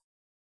 Yeah.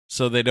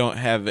 So they don't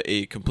have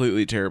a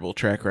completely terrible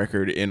track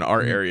record in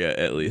our area,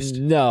 at least.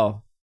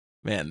 No.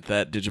 Man,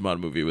 that Digimon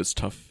movie was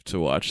tough to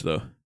watch,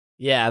 though.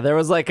 Yeah, there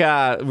was like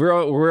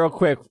real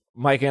quick.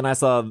 Mike and I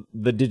saw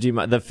the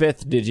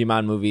 5th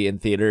Digimon movie in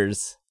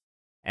theaters,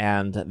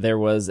 and there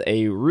was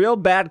a real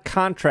bad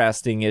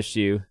contrasting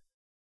issue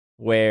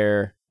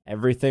where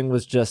everything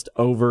was just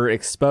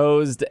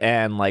overexposed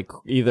and like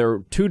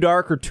either too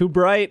dark or too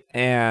bright,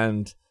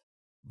 and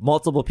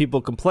multiple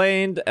people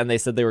complained, and they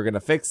said they were going to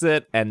fix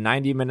it, and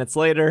 90 minutes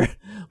later,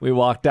 we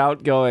walked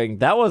out going,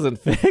 that wasn't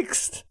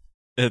fixed.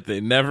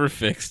 They never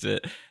fixed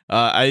it.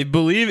 I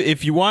believe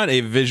if you want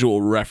a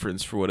visual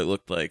reference for what it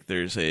looked like,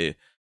 there's a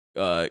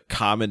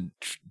common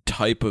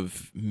type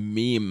of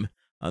meme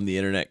on the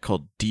internet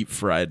called deep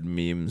fried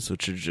memes,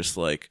 which are just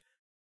like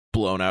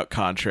blown out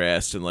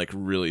contrast and like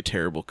really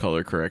terrible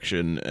color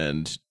correction,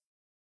 and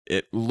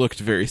it looked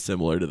very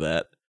similar to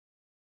that.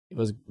 It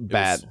was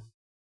bad.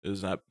 It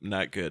was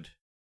not good.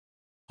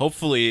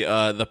 Hopefully,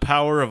 the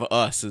power of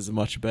us is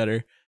much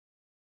better.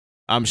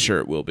 I'm sure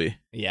it will be.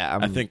 Yeah,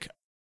 I think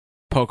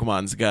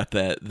Pokemon's got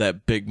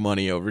that big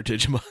money over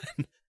Digimon.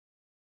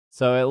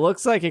 So it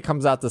looks like it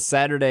comes out the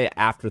Saturday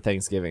after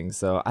Thanksgiving.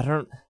 So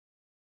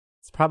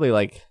it's probably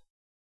like,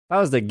 if I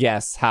was to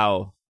guess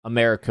how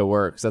America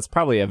works, that's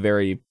probably a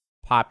very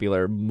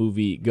popular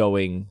movie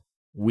going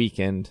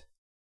weekend.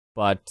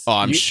 But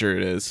I'm sure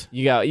it is.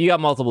 You got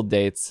multiple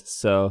dates.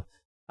 So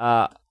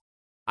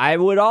I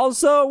would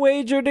also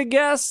wager to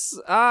guess,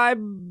 I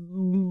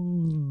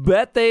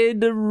bet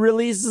they'd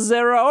release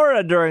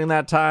Zeraora during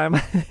that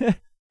time.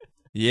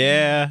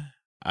 Yeah,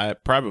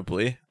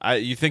 probably.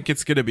 You think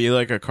it's going to be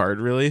like a card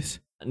release?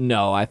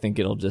 No, I think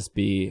it'll just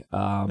be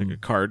like a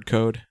card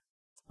code?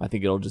 I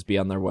think it'll just be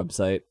on their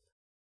website.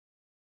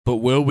 But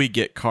will we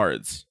get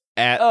cards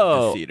at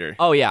the theater?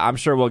 Oh, yeah, I'm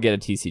sure we'll get a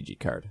TCG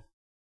card.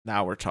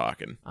 Now we're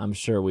talking. I'm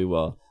sure we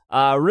will.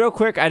 Real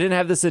quick, I didn't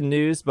have this in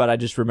news, but I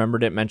just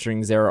remembered it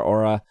mentioning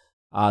Zeraora.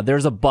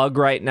 There's a bug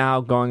right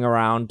now going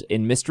around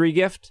in Mystery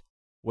Gift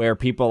where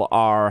people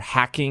are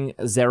hacking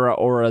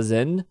Zeraoras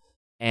in,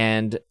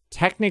 and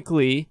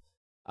technically,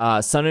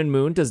 Sun and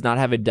Moon does not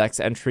have a dex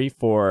entry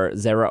for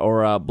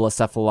Zeraora,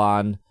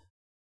 Blacephalon,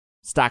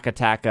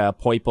 Stakataka,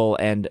 Poipole,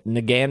 and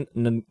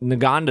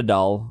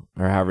Nagandadal,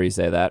 or however you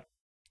say that.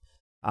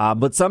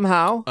 But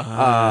somehow,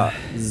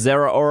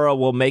 Zeraora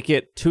will make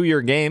it to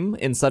your game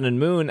in Sun and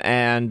Moon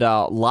and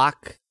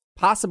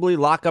possibly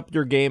lock up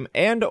your game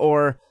and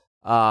or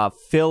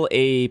fill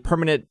a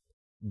permanent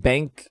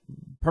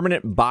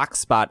box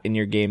spot in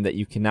your game that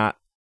you cannot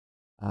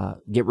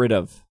get rid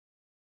of.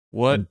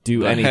 What?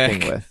 Do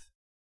anything with.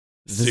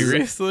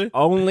 Seriously?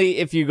 Only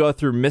if you go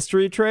through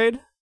Mystery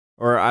Trade,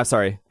 or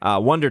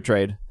Wonder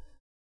Trade.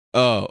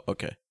 Oh,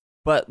 okay.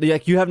 But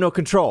like you have no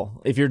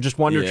control if you're just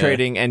Wonder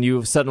Trading and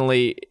you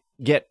suddenly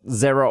get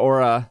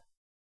Zeraora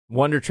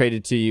Wonder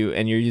Traded to you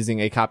and you're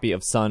using a copy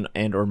of Sun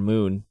and or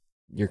Moon.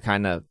 You're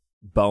kind of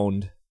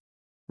boned.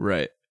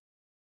 Right.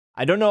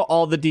 I don't know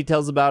all the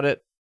details about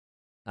it.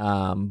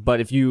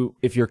 But if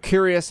you're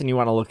curious and you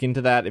want to look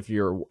into that, if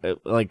you're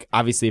like,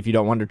 obviously if you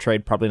don't Wonder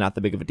Trade, probably not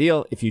that big of a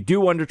deal. If you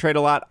do Wonder Trade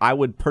a lot, I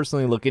would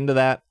personally look into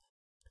that.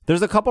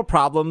 There's a couple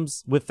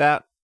problems with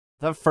that.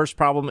 The first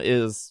problem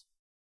is,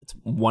 it's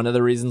one of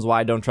the reasons why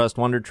I don't trust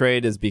Wonder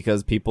Trade is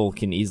because people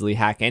can easily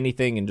hack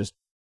anything and just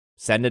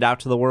send it out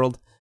to the world.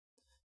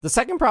 The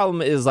second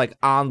problem is like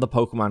on the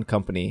Pokemon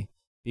Company,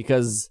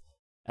 because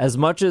as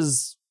much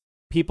as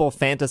people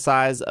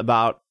fantasize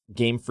about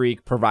Game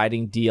Freak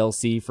providing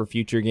DLC for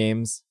future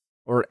games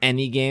or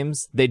any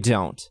games, they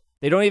don't.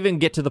 They don't even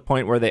get to the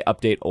point where they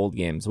update old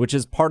games, which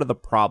is part of the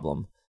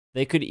problem.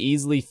 They could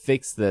easily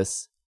fix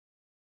this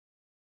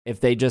if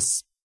they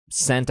just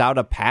sent out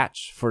a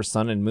patch for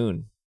Sun and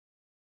Moon.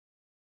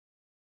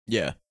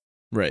 Yeah,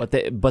 right.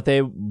 But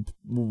they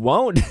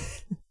won't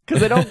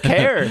because they don't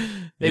care.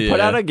 They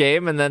put out a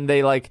game and then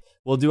they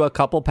will do a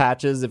couple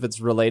patches if it's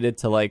related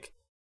to like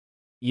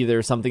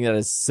either something that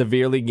is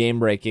severely game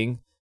breaking,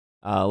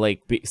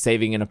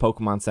 saving in a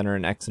Pokemon Center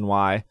in X and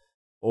Y,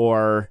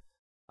 or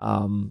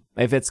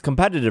if it's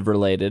competitive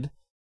related.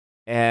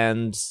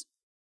 And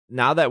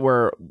now that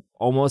we're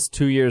almost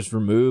 2 years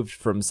removed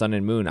from Sun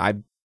and Moon,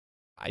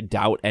 I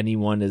doubt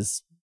anyone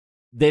is.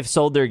 They've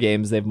sold their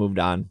games. They've moved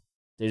on.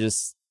 They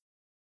just.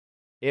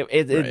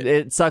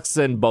 It sucks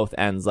in both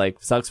ends.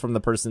 Like, sucks from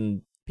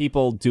the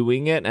people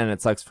doing it, and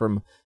it sucks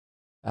from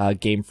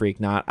Game Freak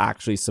not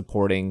actually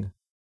supporting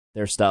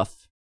their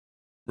stuff.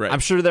 Right.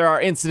 I'm sure there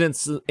are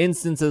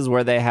instances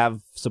where they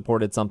have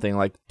supported something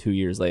like 2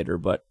 years later,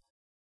 but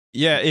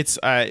yeah,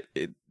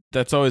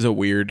 that's always a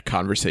weird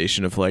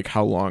conversation of like,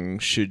 how long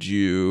should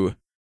you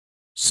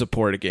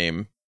support a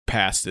game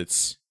past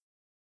its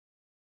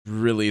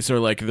release or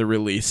like the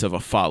release of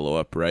a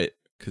follow-up, right?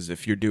 Because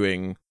if you're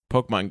doing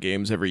Pokemon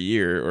games every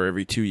year or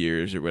every 2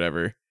 years or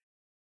whatever,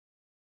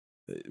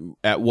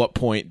 at what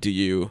point do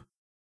you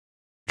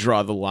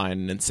draw the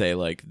line and say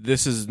like,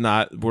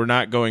 we're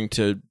not going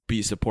to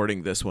be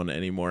supporting this one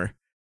anymore?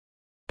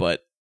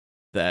 But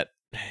that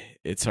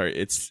it's hard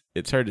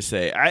to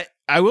say.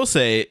 I will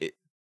say,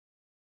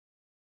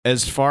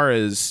 as far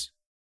as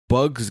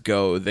bugs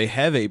go, they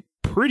have a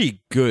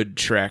pretty good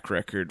track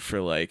record for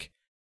like,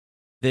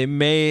 they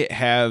may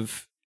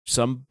have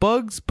some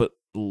bugs, but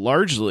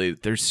largely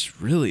there's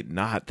really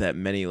not that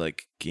many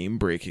like game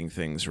breaking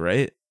things,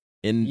 right?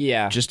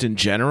 Just in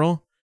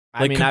general,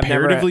 like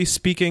comparatively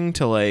speaking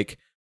to like,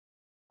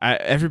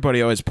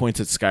 everybody always points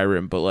at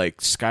Skyrim, but like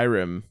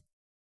Skyrim,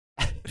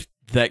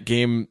 that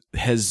game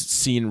has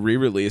seen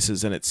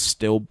re-releases and it's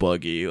still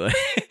buggy. Like,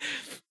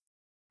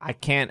 I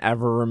can't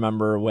ever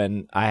remember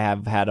when I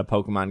have had a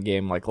Pokemon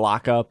game like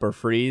lock up or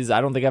freeze.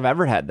 I don't think I've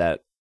ever had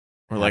that.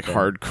 Or like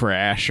hard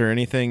crash or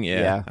anything.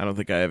 Yeah, I don't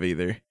think I have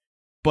either.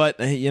 But,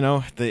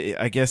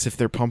 I guess if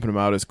they're pumping them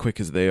out as quick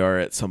as they are,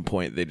 at some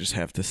point they just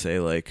have to say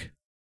like,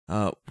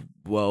 well,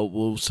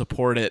 we'll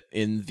support it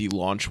in the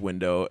launch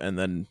window and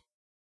then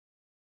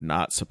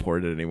not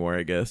support it anymore,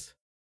 I guess.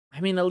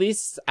 I mean, at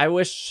least I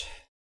wish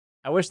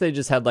they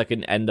just had like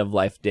an end of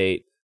life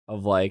date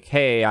of like,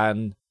 hey,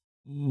 on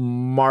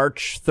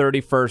March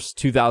 31st,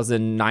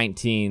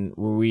 2019,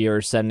 we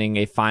are sending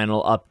a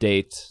final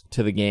update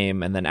to the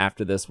game, and then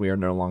after this, we are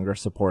no longer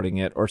supporting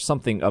it, or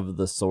something of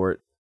the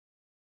sort.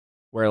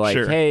 Where, like,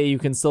 Sure. hey, you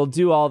can still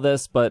do all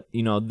this, but,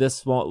 you know,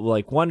 this won't,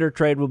 like, Wonder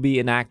Trade will be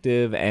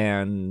inactive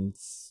and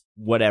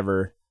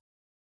whatever.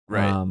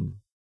 Right.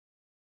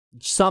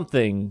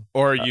 Something.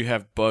 Or you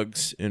have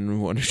bugs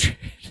in Wonder Trade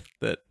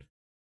that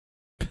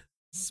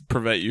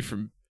prevent you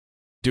from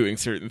doing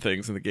certain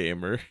things in the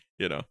game, or,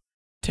 you know,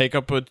 take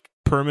up a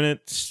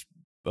permanent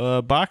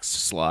box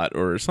slot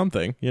or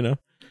something, you know?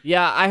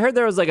 Yeah, I heard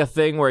there was, like, a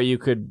thing where you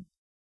could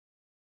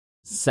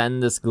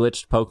send this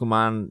glitched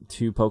Pokemon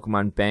to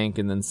Pokemon Bank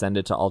and then send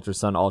it to Ultra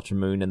Sun, Ultra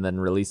Moon, and then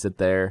release it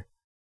there.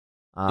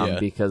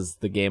 Because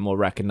the game will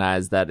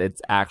recognize that it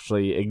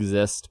actually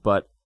exists.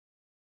 But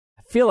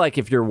I feel like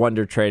if you're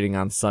Wonder Trading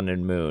on Sun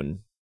and Moon,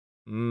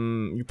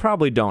 you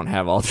probably don't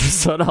have Ultra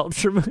Sun,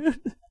 Ultra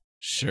Moon.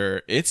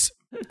 Sure. This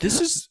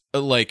is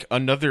like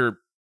another...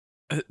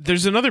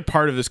 There's another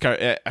part of this...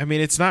 I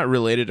mean, it's not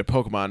related to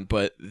Pokemon,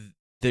 but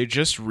they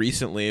just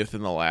recently,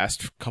 within the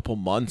last couple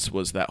months,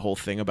 was that whole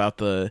thing about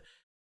the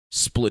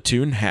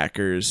Splatoon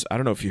hackers. I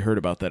don't know if you heard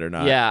about that or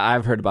not. Yeah,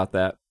 I've heard about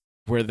that.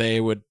 Where they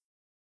would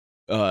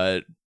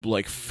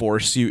like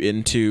force you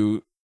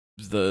into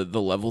the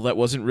level that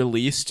wasn't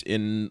released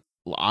in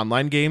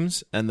online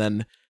games, and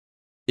then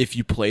if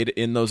you played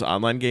in those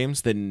online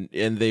games, then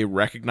and they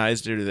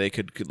recognized it, or they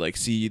could like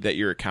see that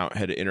your account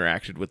had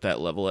interacted with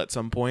that level at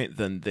some point,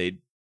 then they'd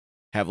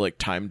have like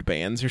timed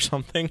bans or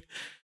something.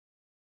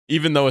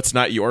 Even though it's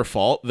not your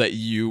fault that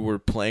you were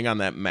playing on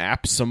that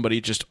map,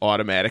 somebody just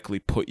automatically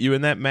put you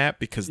in that map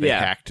because they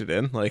hacked it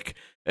in. Like,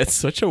 it's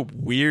such a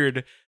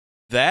weird...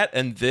 That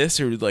and this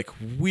are, like,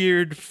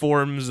 weird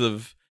forms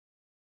of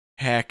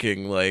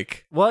hacking.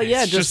 Like, well,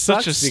 yeah, it's just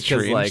such a because,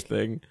 strange like,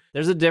 thing.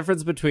 There's a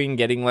difference between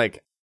getting,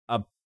 like,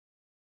 a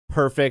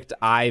perfect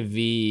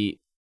IV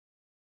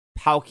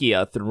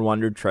Palkia through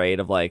Wonder Trade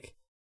of, like,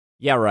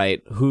 yeah,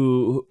 right.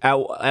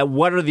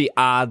 What are the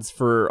odds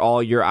for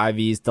all your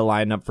IVs to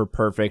line up for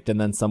perfect, and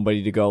then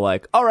somebody to go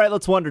like, all right,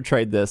 let's Wonder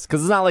Trade this,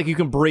 because it's not like you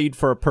can breed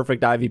for a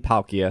perfect IV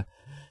Palkia.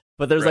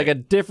 But there's like a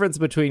difference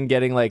between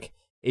getting like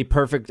a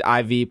perfect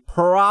IV,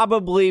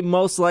 probably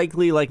most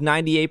likely like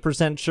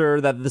 98%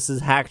 sure that this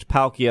is hacked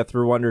Palkia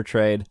through Wonder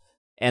Trade,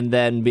 and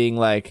then being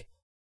like,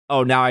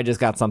 oh, now I just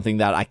got something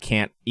that I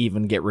can't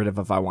even get rid of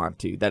if I want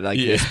to. That like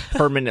just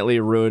permanently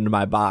ruined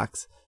my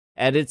box.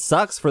 And it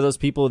sucks for those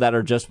people that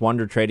are just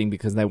Wonder Trading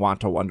because they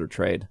want to Wonder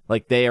Trade.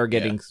 Like, they are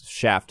getting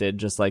shafted,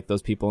 just like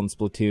those people in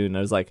Splatoon.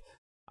 I was like,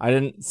 I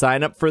didn't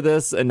sign up for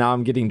this, and now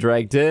I'm getting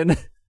dragged in.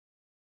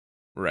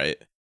 Right.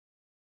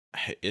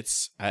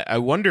 I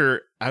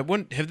wonder,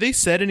 have they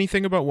said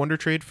anything about Wonder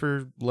Trade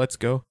for Let's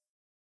Go?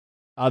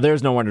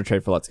 There's no Wonder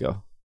Trade for Let's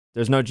Go.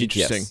 There's no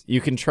GTS.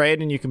 You can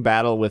trade and you can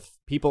battle with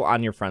people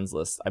on your friends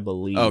list, I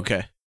believe.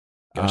 Okay.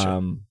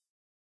 Gotcha.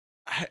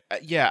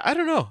 I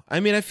don't know. I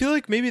mean, I feel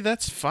like maybe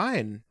that's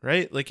fine,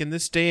 right? Like, in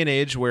this day and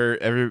age where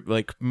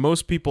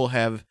most people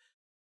have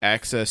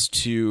access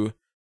to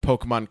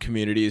Pokemon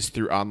communities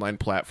through online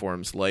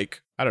platforms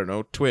like, I don't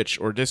know, Twitch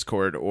or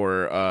Discord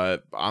or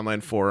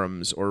online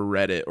forums or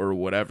Reddit or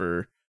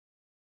whatever.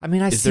 I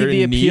mean, I see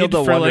the appeal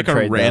to for Wonder like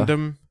Trade, a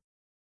random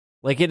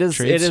like it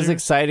is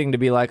exciting to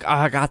be like, oh,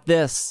 I got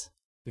this,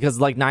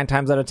 because like 9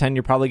 times out of 10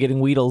 you're probably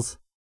getting Weedles.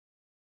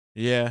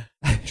 Yeah,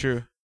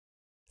 true.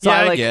 So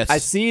yeah, I guess I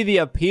see the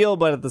appeal,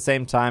 but at the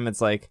same time,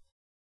 it's like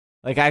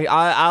I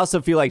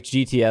also feel like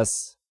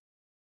GTS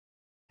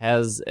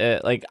has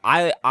like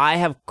I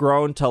have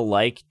grown to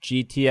like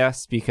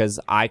GTS because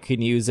I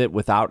can use it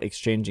without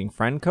exchanging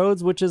friend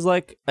codes, which is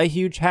like a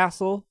huge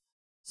hassle.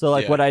 So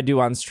like what I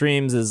do on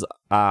streams is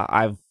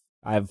I've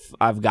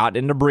got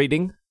into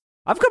breeding.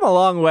 I've come a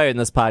long way in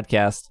this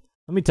podcast.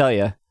 Let me tell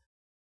you,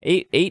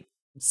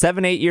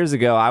 7, 8 years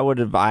ago,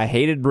 I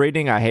hated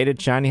breeding. I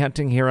hated shiny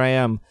hunting. Here I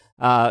am.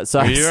 So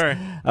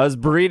I was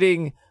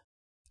breeding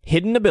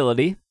Hidden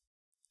Ability,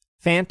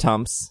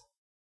 Phantoms,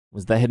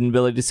 was the Hidden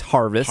Ability's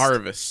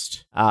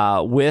Harvest.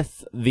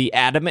 With the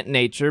Adamant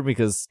Nature,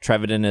 because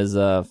Trevenant is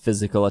a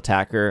physical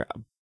attacker.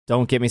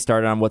 Don't get me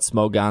started on what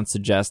Smogon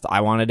suggests.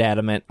 I wanted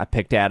Adamant. I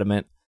picked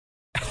Adamant.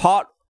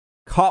 Caught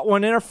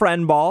one in a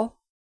friend ball,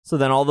 so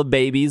then all the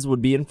babies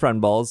would be in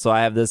friend balls. So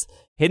I have this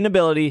Hidden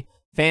Ability,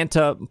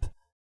 Phantom,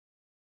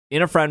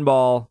 in a friend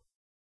ball,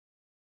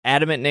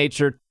 Adamant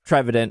Nature,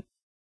 Trevenant,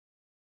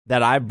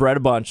 that I bred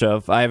a bunch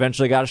of. I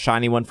eventually got a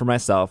shiny one for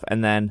myself,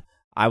 and then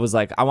I was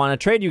like, I want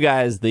to trade you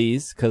guys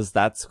these because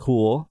that's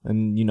cool.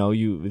 And you know,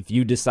 if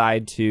you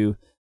decide to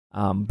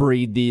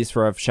breed these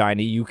for a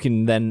shiny, you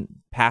can then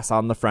pass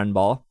on the friend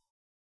ball.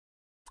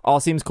 All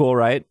seems cool,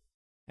 right?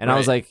 And I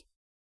was like,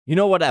 you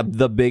know what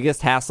the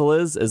biggest hassle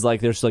is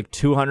like there's like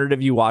 200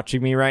 of you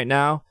watching me right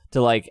now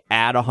to like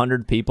add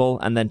 100 people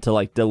and then to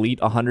like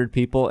delete 100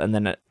 people and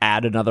then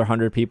add another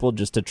 100 people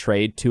just to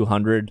trade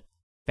 200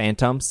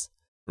 Phantoms.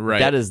 Right.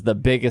 That is the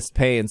biggest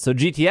pain. So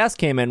GTS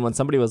came in when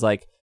somebody was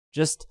like,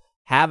 just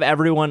have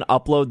everyone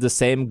upload the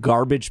same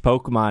garbage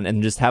Pokemon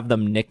and just have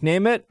them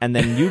nickname it, and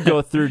then you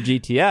go through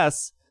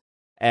GTS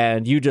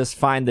and you just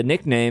find the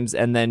nicknames,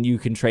 and then you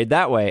can trade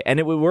that way. And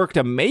it worked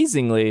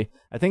amazingly.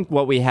 I think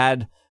what we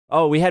had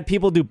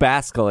people do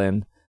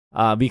Basculin,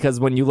 because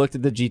when you looked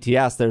at the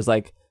GTS, there's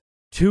like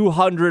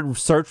 200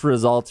 search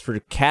results for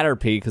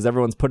Caterpie because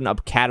everyone's putting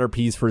up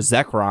Caterpies for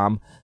Zekrom.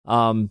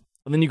 And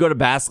then you go to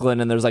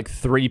Basculin, and there's like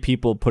 3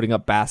 people putting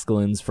up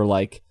Basculins for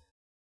like,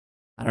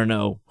 I don't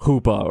know,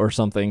 Hoopa or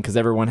something, because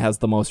everyone has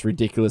the most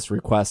ridiculous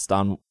request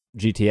on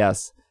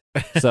GTS.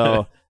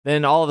 So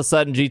then all of a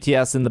sudden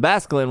GTS in the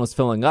Basculin was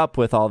filling up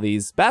with all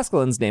these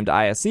Basculins named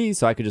ISE,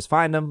 so I could just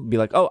find them, be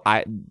like, oh,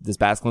 this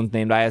Basculin's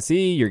named ISE,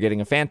 you're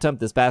getting a Phantom.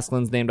 This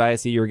Basculin's named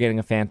ISE, you're getting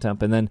a Phantom.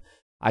 And then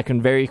I can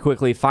very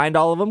quickly find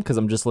all of them because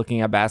I'm just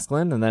looking at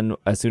Basculin, and then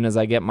as soon as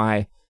I get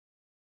my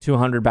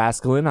 200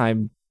 Basculin, I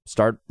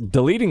start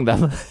deleting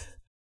them.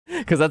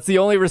 Because that's the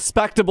only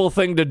respectable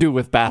thing to do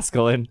with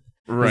Basculin.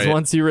 Right.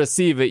 Once you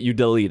receive it, you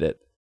delete it.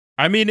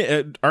 I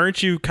mean,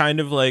 aren't you kind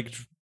of like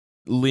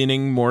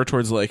leaning more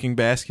towards liking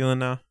Basculin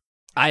now?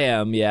 I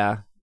am, yeah.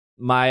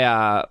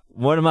 My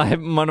one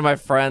of my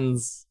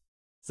friends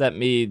sent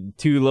me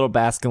 2 little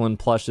Basculin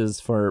plushes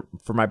for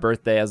my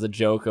birthday as a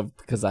joke of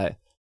because I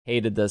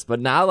hated this.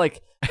 But now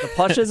like the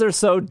plushes are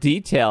so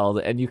detailed,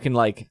 and you can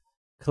like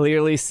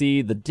clearly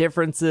see the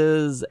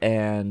differences,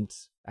 and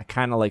I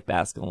kind of like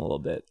Basculin a little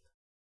bit.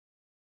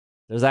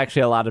 There's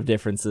actually a lot of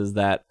differences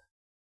that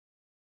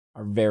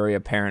are very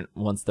apparent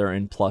once they're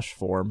in plush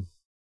form.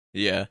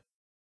 Yeah.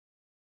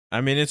 I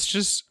mean, it's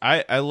just,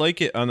 I like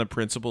it on the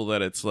principle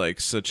that it's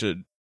like such a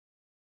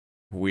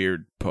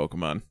weird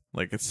Pokemon.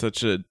 Like it's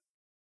such a,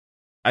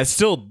 I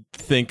still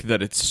think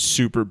that it's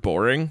super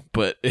boring,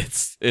 but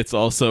it's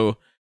also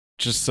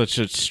just such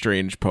a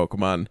strange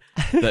Pokemon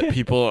that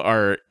people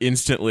are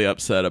instantly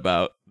upset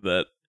about,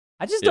 that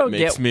I just don't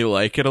makes me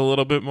like it a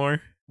little bit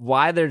more.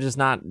 Why they're just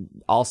not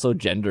also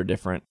gender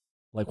different.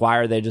 Like, why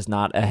are they just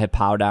not a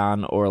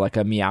Hippowdon or like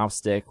a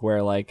Meowstic,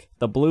 where like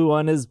the blue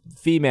one is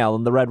female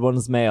and the red one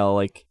is male?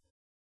 Like,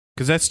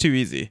 because that's too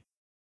easy.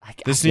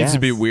 This needs to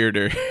be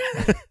weirder.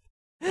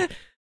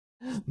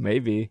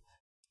 Maybe.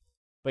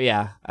 But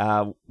yeah,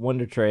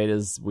 Wonder Trade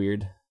is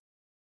weird.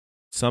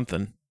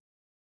 Something.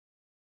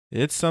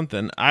 It's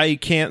something. I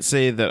can't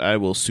say that I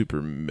will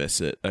super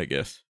miss it, I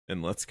guess.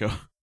 And Let's Go.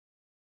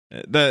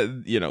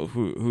 That, you know,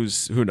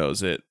 who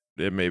knows it?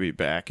 It may be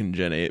back in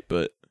Gen 8,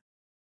 but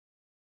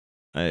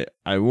I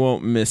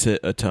won't miss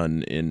it a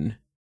ton in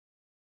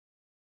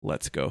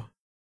Let's Go.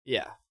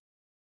 Yeah.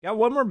 Got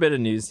one more bit of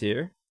news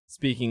here.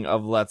 Speaking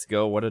of Let's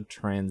Go, what a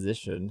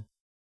transition.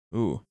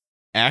 Ooh.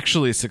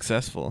 Actually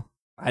successful.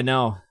 I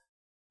know.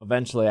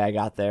 Eventually I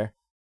got there.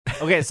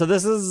 Okay, so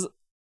this is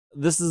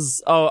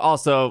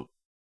also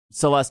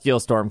Celestial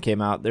Storm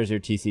came out. There's your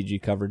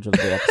TCG coverage of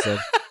the episode.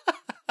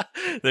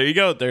 There you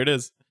go. There it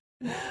is.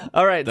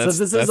 All right, so this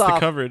is the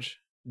coverage.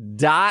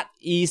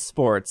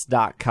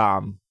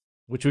 .esports.com,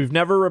 which we've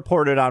never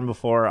reported on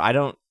before.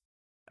 I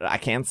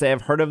can't say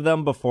I've heard of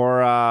them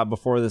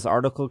before this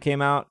article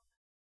came out.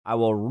 I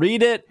will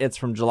read it. It's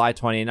from July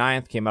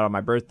 29th, came out on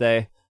my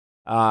birthday.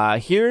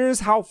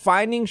 Here's how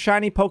finding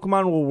shiny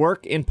Pokemon will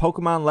work in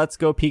Pokemon Let's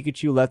Go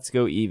Pikachu, Let's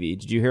Go Eevee.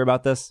 Did you hear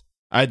about this?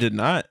 I did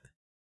not.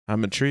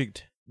 I'm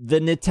intrigued.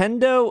 The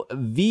Nintendo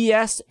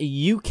VS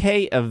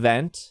UK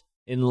event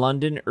in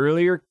London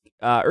earlier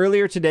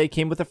today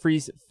came with a few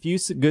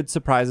good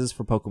surprises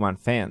for Pokemon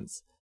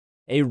fans.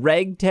 A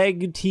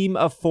ragtag team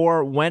of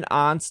 4 went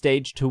on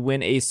stage to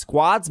win a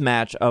squads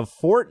match of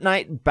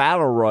Fortnite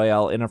Battle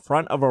Royale in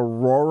front of a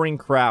roaring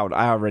crowd.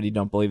 I already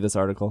don't believe this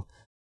article.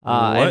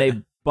 And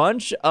a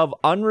bunch of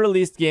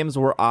unreleased games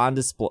were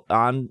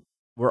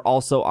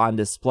also on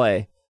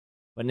display.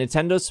 But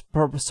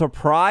Nintendo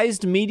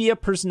surprised media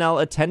personnel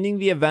attending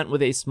the event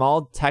with a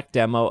small tech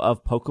demo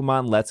of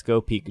Pokemon Let's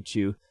Go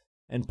Pikachu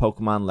and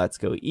Pokemon Let's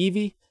Go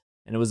Eevee,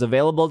 and it was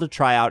available to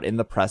try out in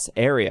the press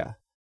area.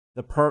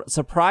 The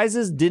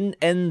surprises didn't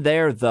end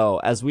there, though.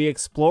 As we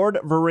explored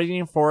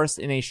Viridian Forest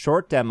in a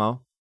short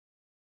demo,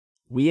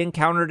 we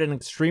encountered an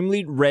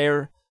extremely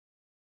rare,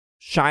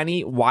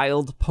 shiny,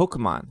 wild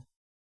Pokemon.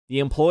 The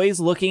employees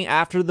looking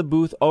after the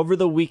booth over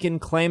the weekend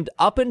claimed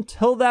up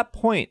until that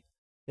point,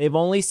 they've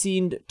only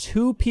seen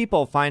 2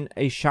 people find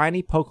a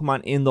shiny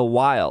Pokemon in the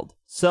wild.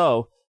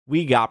 So,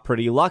 we got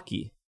pretty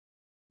lucky.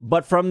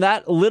 But from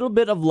that little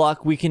bit of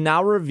luck, we can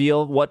now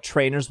reveal what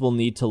trainers will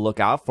need to look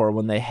out for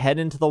when they head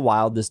into the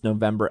wild this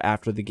November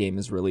after the game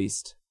is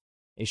released.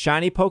 A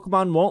shiny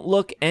Pokemon won't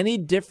look any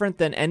different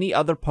than any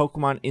other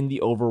Pokemon in the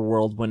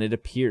overworld when it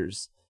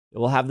appears. It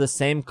will have the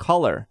same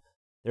color.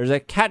 There's a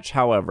catch,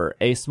 however.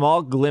 A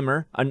small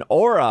glimmer, an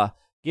aura,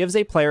 gives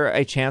a player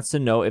a chance to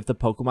know if the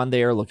Pokemon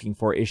they are looking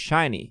for is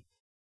shiny.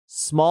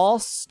 Small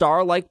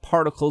star-like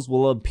particles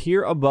will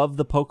appear above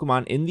the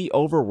Pokemon in the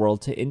overworld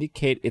to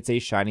indicate it's a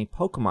shiny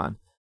Pokemon.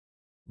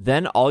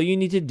 Then all you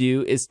need to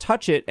do is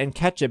touch it and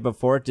catch it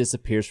before it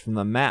disappears from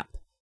the map.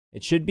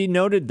 It should be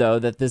noted, though,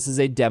 that this is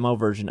a demo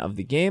version of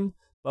the game.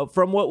 But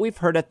from what we've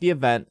heard at the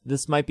event,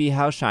 this might be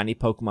how shiny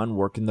Pokemon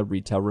work in the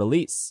retail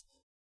release.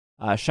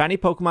 Shiny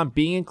Pokemon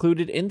being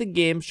included in the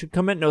game should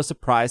come at no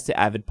surprise to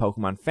avid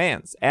Pokemon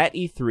fans. At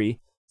E3,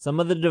 some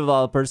of the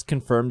developers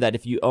confirmed that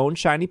if you own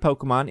shiny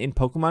Pokemon in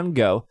Pokemon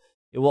Go,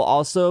 it will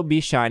also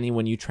be shiny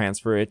when you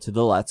transfer it to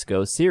the Let's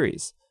Go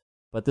series.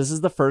 But this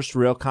is the first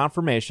real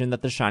confirmation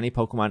that the shiny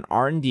Pokemon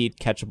are indeed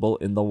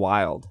catchable in the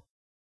wild.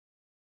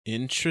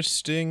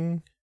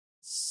 Interesting.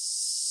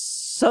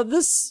 So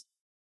this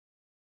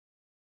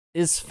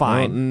is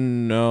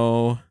fine.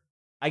 No.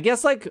 I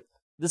guess,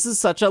 this is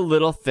such a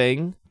little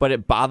thing, but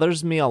it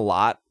bothers me a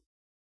lot.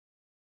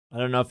 I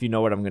don't know if you know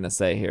what I'm going to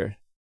say here.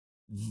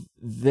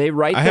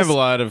 I have a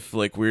lot of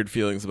weird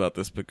feelings about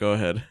this, but go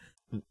ahead.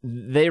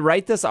 They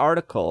write this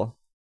article,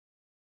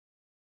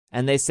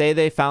 and they say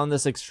they found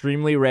this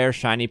extremely rare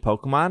shiny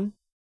Pokemon.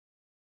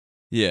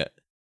 Yeah.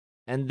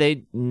 And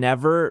they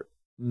never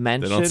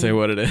mention... They don't say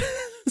what it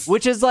is.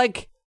 Which is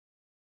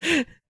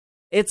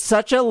it's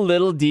such a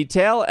little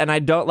detail, and I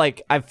don't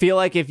I feel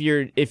like if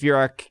you're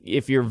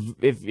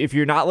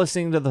not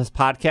listening to this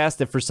podcast,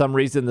 if for some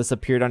reason this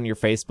appeared on your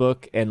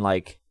Facebook and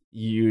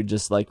you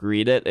just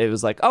read it, it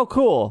was oh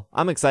cool,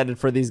 I'm excited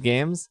for these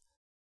games.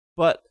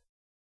 But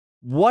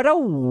what a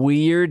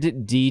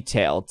weird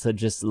detail to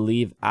just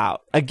leave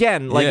out.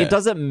 Again, It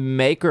doesn't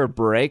make or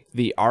break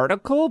the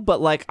article,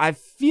 but I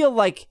feel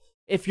like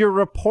if you're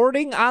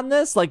reporting on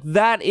this,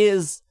 that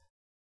is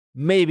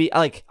maybe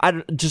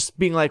just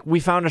being we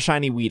found a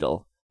shiny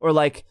Weedle,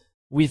 or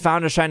we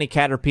found a shiny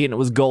Caterpie and it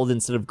was gold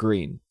instead of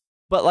green.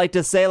 But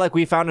to say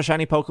we found a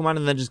shiny Pokemon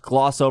and then just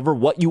gloss over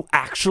what you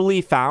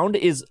actually found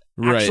is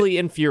actually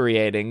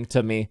infuriating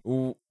to me.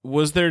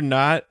 Was there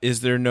not?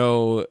 Is there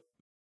no?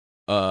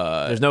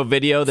 There's no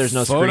video. There's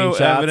no photo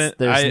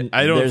screenshots.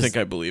 I don't think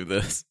I believe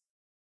this.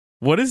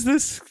 What is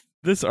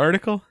this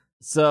article?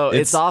 So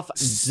it's off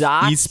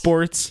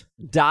esports.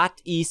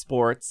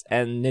 .esports,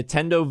 and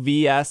Nintendo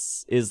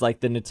VS is the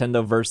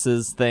Nintendo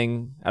Versus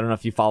thing. I don't know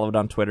if you follow it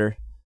on Twitter.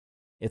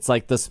 It's the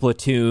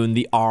Splatoon,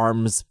 the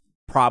ARMS,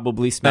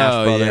 probably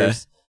Smash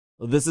Brothers. Yeah.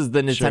 Well, this is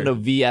the Nintendo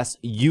VS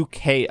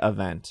UK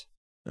event.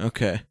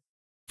 Okay.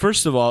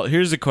 First of all,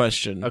 here's a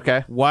question.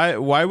 Okay.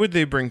 Why would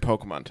they bring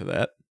Pokemon to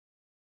that?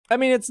 I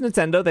mean, it's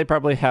Nintendo. They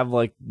probably have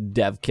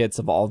dev kits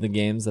of all the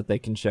games that they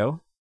can show.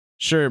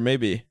 Sure,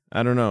 maybe.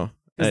 I don't know.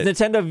 Because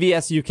Nintendo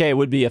VS UK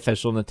would be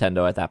official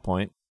Nintendo at that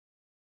point.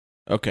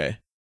 Okay.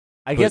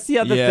 I guess the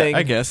other thing...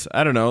 I guess.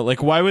 I don't know.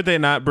 Why would they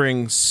not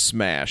bring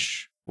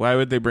Smash? Why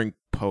would they bring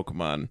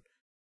Pokemon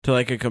to,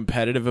 a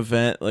competitive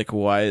event?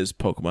 Why is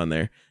Pokemon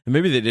there? And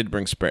maybe they did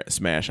bring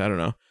Smash. I don't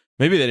know.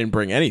 Maybe they didn't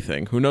bring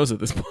anything. Who knows at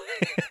this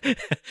point?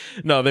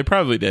 No, they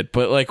probably did.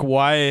 But,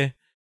 why...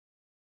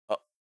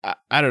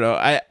 I don't know.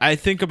 I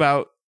think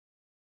about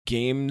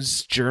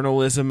games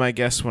journalism, I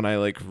guess, when I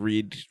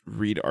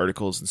read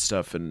articles and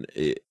stuff, and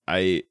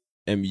I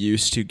am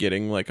used to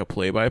getting a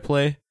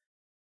play-by-play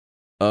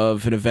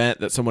of an event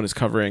that someone is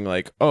covering,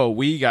 oh,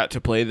 we got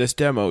to play this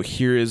demo.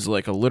 Here is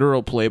a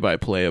literal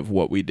play-by-play of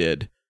what we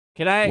did.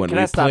 Can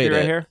I stop you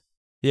right here?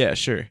 Yeah,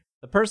 sure.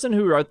 The person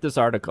who wrote this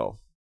article,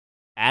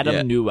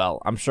 Adam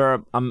Newell, I'm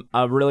sure I'm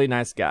a really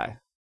nice guy.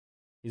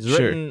 He's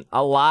written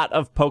a lot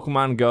of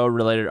Pokemon Go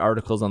related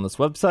articles on this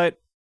website.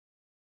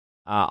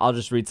 I'll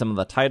just read some of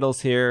the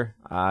titles here.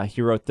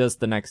 He wrote this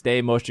the next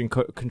day. Motion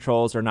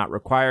controls are not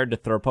required to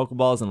throw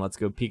Pokeballs in Let's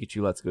Go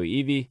Pikachu, Let's Go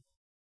Eevee.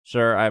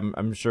 Sure,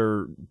 I'm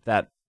sure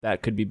that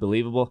could be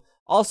believable.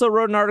 Also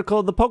wrote an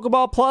article, The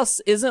Pokeball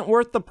Plus isn't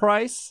worth the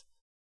price.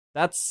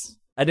 That's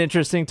an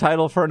interesting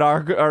title for an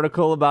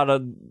article about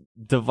a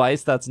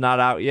device that's not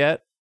out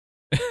yet.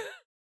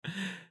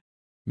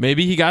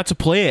 Maybe he got to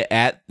play it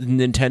at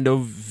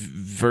Nintendo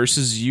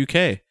versus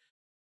UK.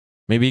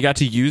 Maybe he got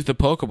to use the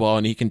Pokeball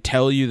and he can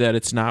tell you that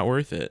it's not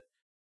worth it.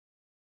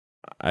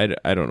 I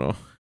don't know.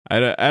 I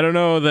don't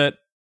know that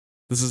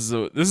this is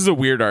a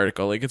weird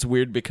article. It's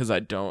weird because I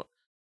don't.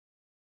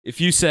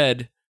 If you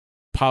said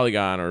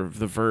Polygon or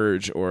The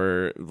Verge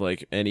or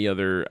any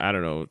other, I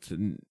don't know,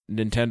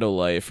 Nintendo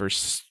Life or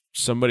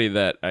somebody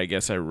that I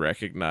guess I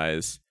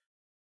recognize,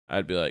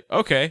 I'd be like,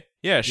 okay,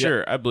 yeah,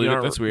 sure, I believe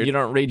it. That's weird. You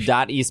don't read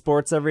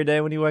 .esports every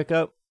day when you wake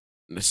up?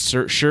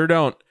 Sure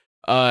don't.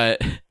 I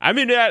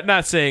mean,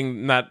 not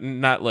saying not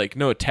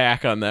no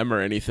attack on them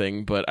or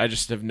anything, but I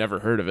just have never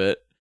heard of it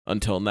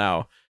until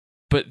now.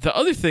 But the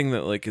other thing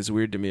that is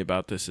weird to me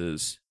about this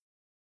is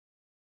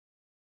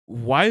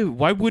why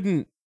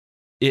wouldn't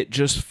it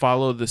just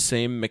follow the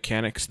same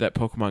mechanics that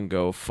Pokemon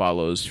Go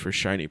follows for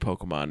shiny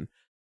Pokemon,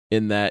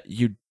 in that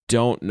you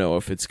don't know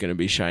if it's going to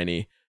be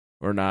shiny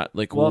or not?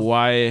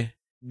 Why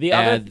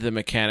add the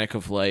mechanic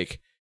of it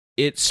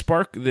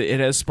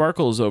has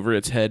sparkles over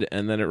its head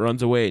and then it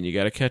runs away and you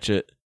got to catch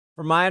it?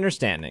 From my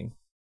understanding,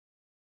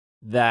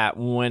 that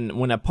when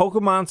a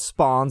Pokemon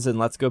spawns in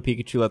Let's Go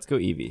Pikachu, Let's Go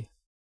Eevee,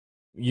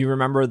 you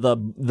remember the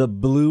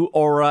blue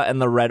aura and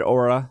the red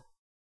aura?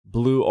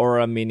 Blue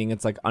aura meaning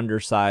it's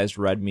undersized,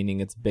 red meaning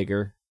it's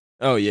bigger.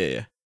 Oh,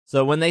 yeah.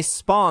 So when they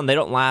spawn, they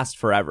don't last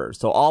forever.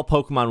 So all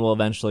Pokemon will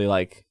eventually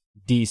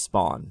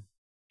despawn.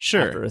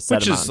 Sure, a set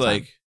which amount is of time.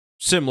 like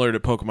similar to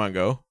Pokemon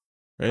Go,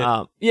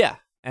 right? Yeah.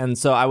 And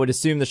so I would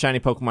assume the shiny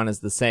Pokemon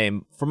is the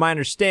same. From my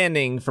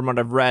understanding, from what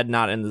I've read,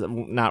 not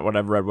what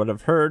I've read, what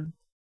I've heard,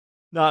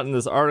 not in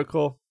this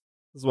article.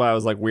 This is why I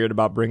was like weird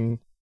about bringing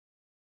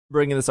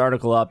this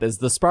article up. Is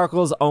the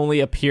sparkles only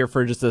appear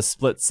for just a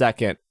split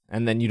second,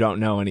 and then you don't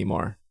know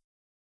anymore.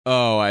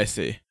 Oh, I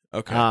see.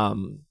 Okay.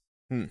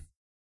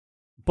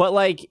 But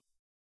like,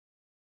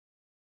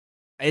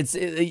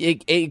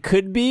 it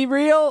could be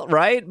real,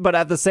 right? But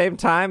at the same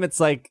time, it's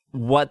like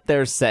what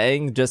they're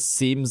saying just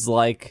seems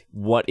like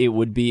what it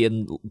would be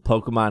in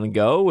Pokemon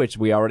Go, which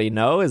we already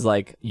know is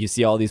like you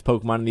see all these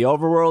Pokemon in the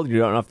overworld, you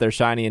don't know if they're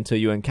shiny until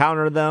you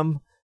encounter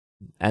them,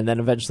 and then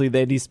eventually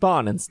they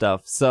despawn and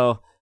stuff. So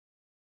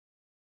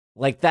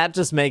like that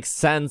just makes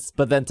sense.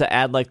 But then to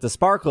add like the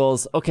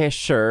sparkles, okay,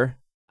 sure,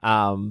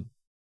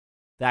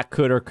 that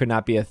could or could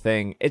not be a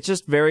thing. It's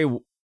just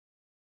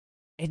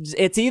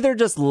it's either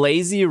just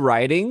lazy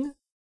writing,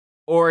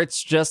 or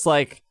it's just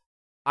like,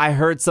 I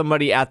heard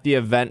somebody at the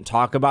event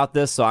talk about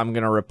this, so I'm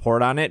going to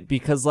report on it.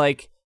 Because,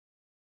 like,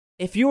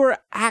 if you were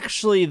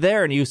actually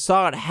there and you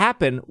saw it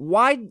happen,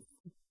 why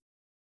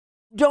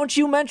don't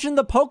you mention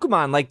the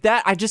Pokemon? Like,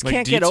 that, I just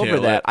can't get over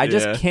that. I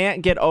just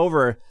can't get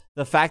over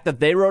the fact that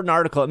they wrote an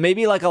article.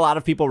 Maybe, like, a lot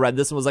of people read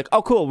this and was like,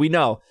 oh, cool, we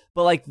know.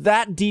 But, like,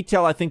 that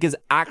detail, I think, is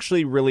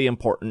actually really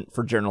important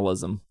for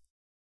journalism.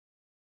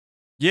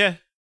 Yeah,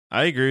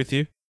 I agree with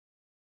you.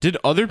 Did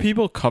other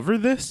people cover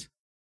this?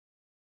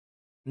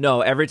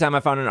 No, every time I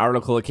found an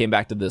article, it came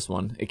back to this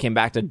one. It came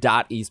back to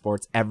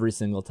 .esports every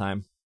single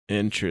time.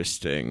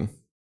 Interesting.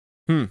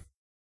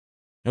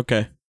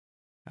 Okay.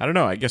 I don't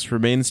know. I guess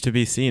remains to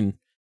be seen.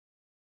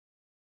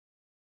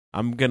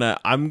 I'm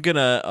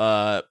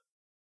gonna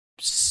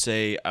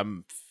say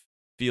I'm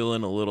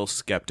feeling a little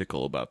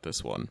skeptical about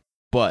this one,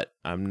 but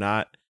I'm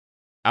not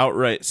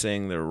outright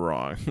saying they're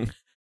wrong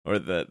or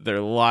that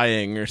they're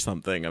lying or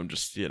something. I'm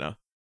just,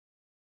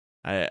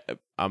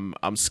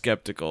 I'm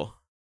skeptical.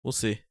 We'll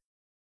see.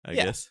 I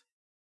guess.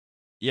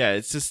 Yeah,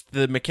 it's just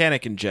the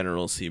mechanic in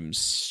general seems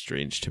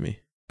strange to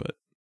me, but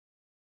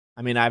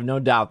I mean, I have no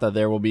doubt that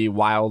there will be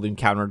wild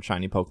encountered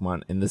shiny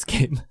Pokemon in this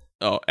game.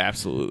 Oh,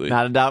 absolutely.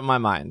 Not a doubt in my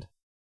mind.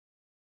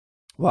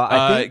 Well,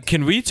 I think...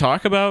 can we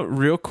talk about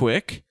real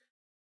quick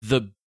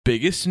the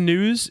biggest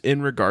news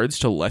in regards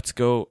to Let's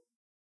Go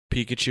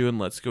Pikachu and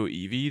Let's Go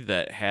Eevee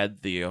that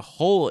had the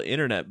whole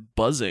internet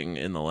buzzing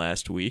in the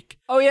last week?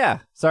 Oh, yeah.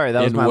 Sorry,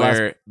 that was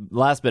my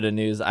last bit of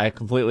news. I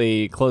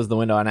completely closed the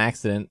window on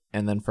accident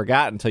and then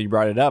forgot until you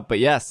brought it up. But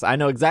yes, I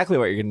know exactly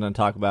what you're going to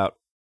talk about.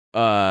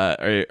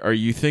 Are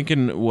you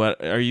thinking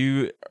what? Are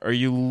you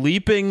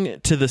leaping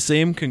to the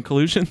same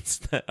conclusions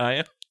that I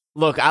am?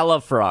 Look, I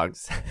love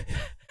frogs.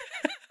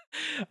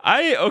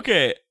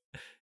 Okay.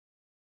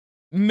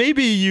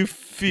 Maybe you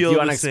feel. Do you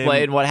want to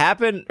explain what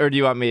happened, or do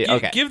you want me?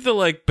 Okay, give the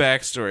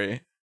backstory.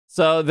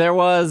 So there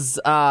were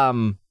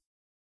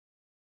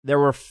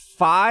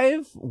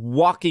 5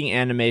 walking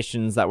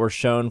animations that were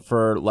shown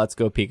for Let's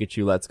Go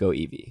Pikachu, Let's Go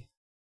Eevee,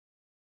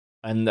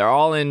 and they're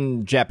all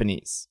in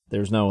Japanese.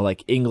 There's no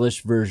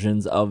English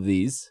versions of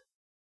these,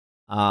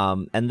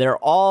 and they're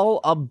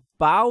all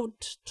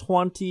about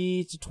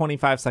 20 to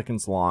 25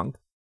 seconds long.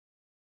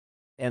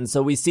 And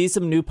so we see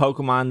some new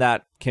Pokemon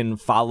that can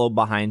follow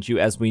behind you,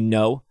 as we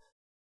know.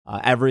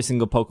 Every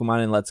single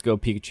Pokemon in Let's Go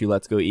Pikachu,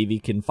 Let's Go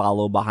Eevee can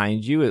follow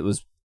behind you. It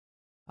was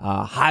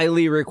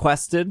highly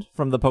requested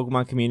from the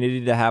Pokemon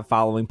community to have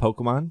following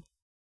Pokemon.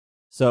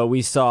 So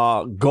we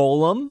saw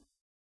Golem,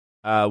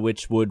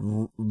 which would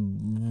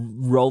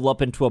roll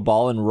up into a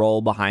ball and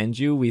roll behind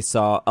you. We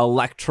saw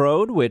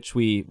Electrode, which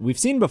we've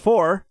seen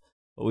before,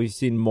 but we've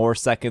seen more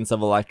seconds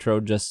of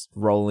Electrode just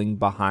rolling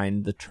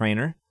behind the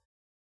trainer.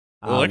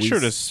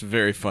 Electrode is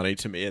very funny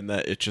to me in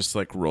that it just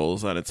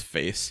rolls on its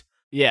face.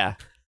 Yeah.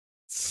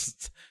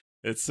 It's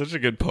such a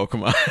good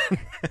Pokemon.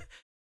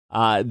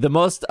 The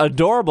most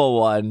adorable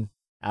one,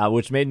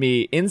 which made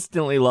me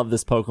instantly love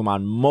this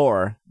Pokemon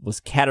more,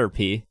 was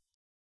Caterpie,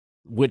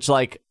 which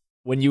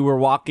when you were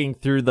walking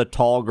through the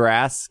tall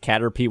grass,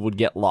 Caterpie would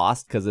get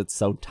lost because it's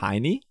so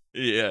tiny.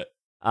 Yeah.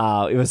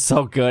 It was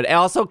so good. And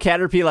also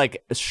Caterpie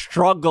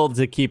struggled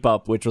to keep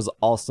up, which was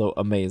also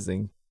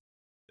amazing.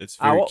 It's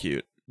very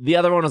cute. The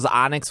other one was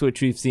Onyx,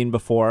 which we've seen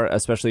before,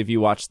 especially if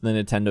you watched the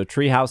Nintendo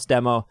Treehouse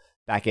demo.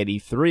 Back at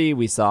E3,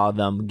 we saw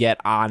them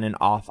get on and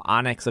off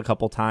Onyx a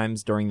couple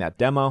times during that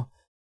demo.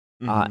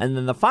 Mm-hmm. And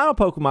then the final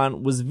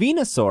Pokemon was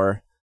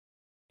Venusaur.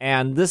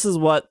 And this is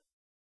what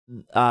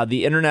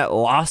the internet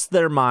lost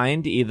their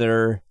mind,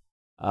 either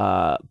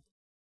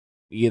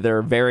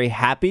very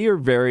happy or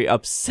very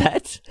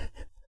upset.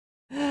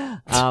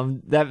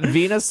 That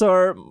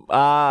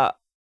Venusaur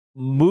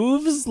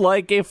moves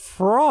like a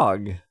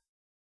frog.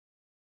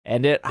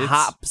 And it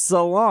hops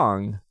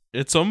along.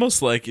 It's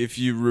almost like if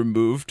you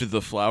removed the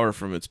flower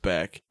from its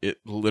back, it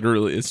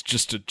literally is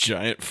just a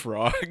giant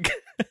frog.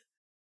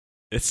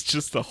 It's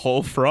just a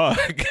whole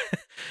frog.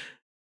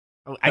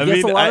 I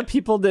guess a lot of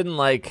people didn't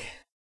like...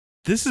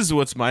 This is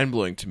what's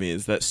mind-blowing to me,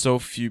 is that so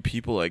few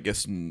people, I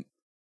guess,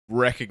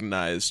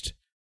 recognized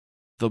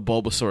the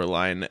Bulbasaur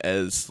line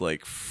as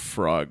like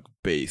frog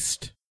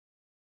based,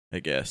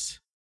 I guess.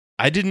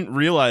 I didn't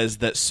realize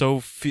that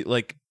so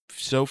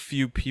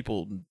few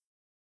people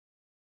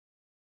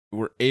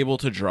were able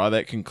to draw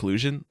that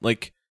conclusion.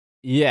 Like,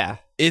 yeah,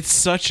 it's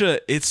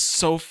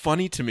so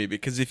funny to me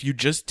because if you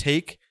just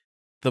take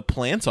the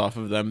plants off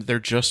of them, they're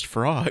just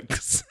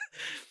frogs.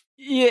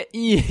 Yeah,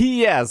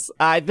 yes.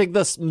 I think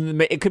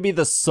it could be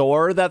the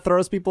soar that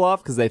throws people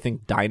off because they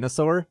think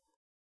dinosaur.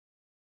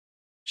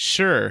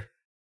 Sure.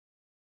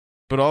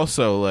 But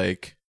also,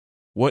 like,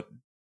 what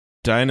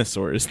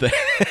dinosaur is that?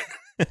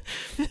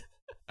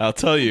 I'll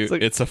tell you,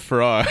 it's a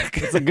frog.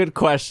 It's a good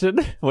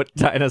question. What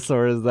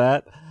dinosaur is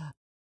that?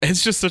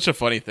 It's just such a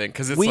funny thing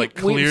because it's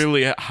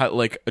clearly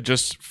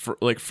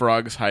like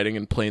frogs hiding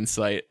in plain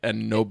sight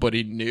and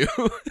nobody knew.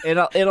 in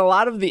a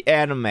lot of the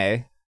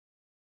anime,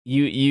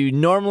 you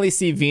normally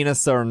see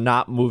Venusaur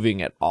not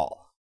moving at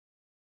all.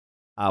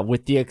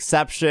 With the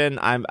exception,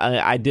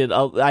 I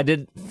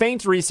did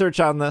faint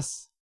research on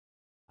this.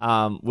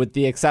 With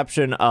the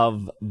exception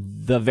of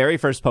the very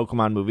first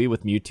Pokemon movie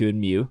with Mewtwo and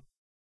Mew,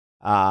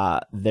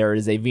 there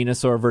is a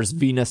Venusaur versus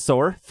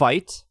Venusaur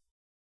fight.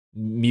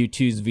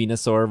 Mewtwo's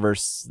Venusaur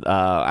versus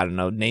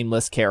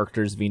nameless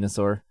character's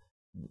Venusaur.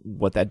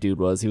 What that dude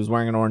was, he was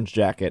wearing an orange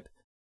jacket.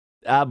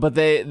 But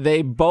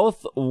they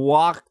both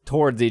walk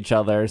towards each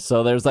other,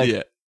 so there's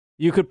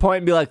you could point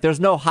and be like,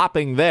 "There's no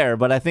hopping there,"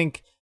 but I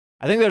think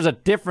there's a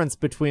difference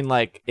between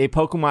like a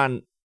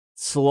Pokemon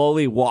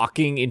slowly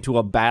walking into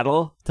a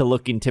battle to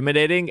look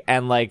intimidating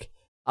and like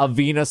a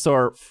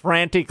Venusaur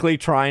frantically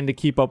trying to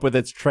keep up with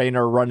its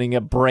trainer running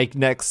at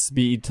breakneck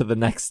speed to the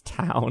next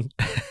town.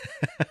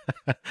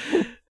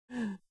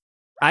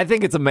 I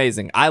think it's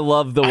amazing. I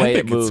love the way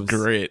it moves. It's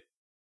great.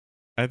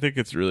 I think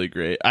it's really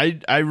great.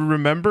 I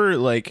remember,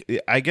 like,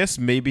 I guess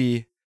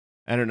maybe,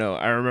 I don't know.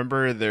 I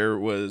remember there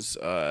was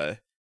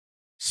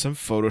some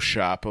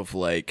Photoshop of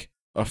like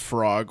a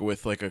frog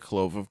with like a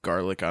clove of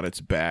garlic on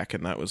its back,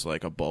 and that was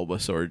like a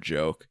Bulbasaur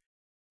joke.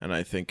 And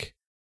I think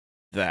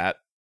that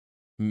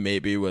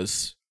maybe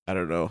was, I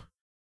don't know,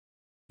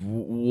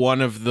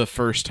 one of the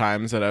first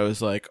times that I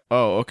was like,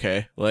 oh,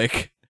 okay,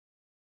 like,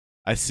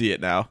 I see it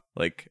now.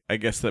 Like, I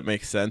guess that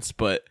makes sense,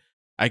 but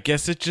I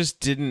guess it just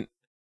didn't,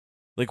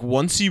 like,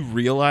 once you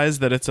realize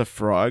that it's a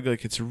frog,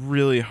 like, it's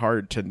really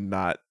hard to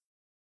not,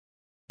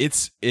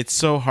 it's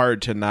so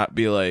hard to not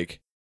be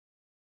like,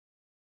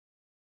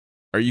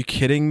 are you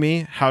kidding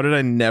me? How did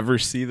I never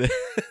see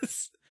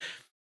this?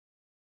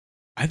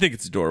 I think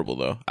it's adorable,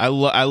 though. I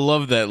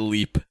love that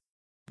leap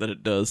that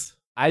it does.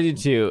 I do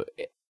too.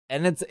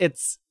 And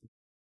it's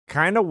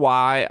kind of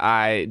why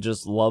I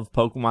just love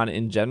Pokemon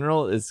in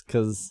general, is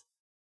because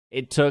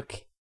it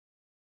took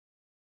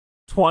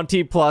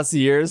 20 plus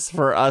years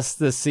for us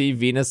to see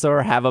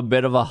Venusaur have a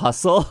bit of a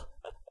hustle.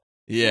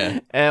 Yeah.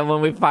 And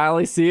when we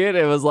finally see it,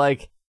 it was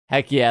like,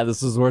 heck yeah,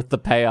 this was worth the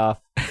payoff.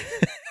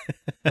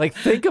 Like,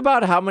 think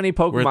about how many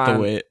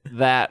Pokemon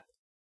that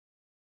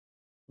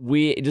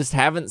we just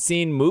haven't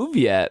seen move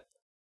yet.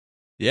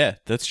 Yeah,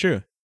 that's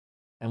true.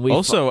 And we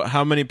also,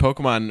 how many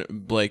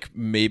Pokemon, like,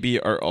 maybe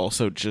are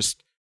also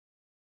just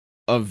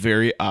a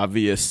very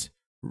obvious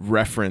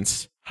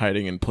reference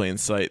hiding in plain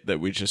sight that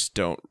we just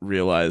don't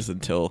realize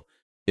until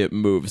it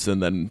moves,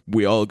 and then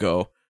we all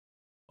go,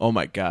 oh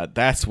my god,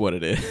 that's what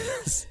it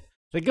is.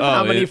 Think of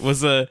how many of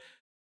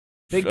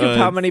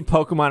how many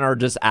Pokemon are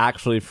just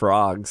actually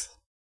frogs.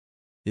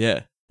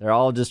 Yeah. They're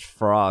all just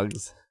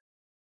frogs.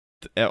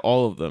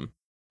 All of them.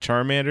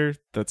 Charmander,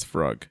 that's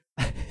frog.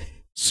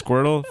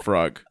 Squirtle,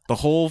 frog. The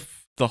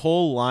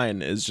whole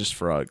line is just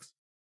frogs.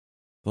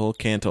 The whole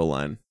Kanto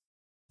line.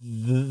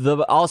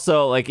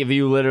 Also, like, if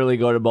you literally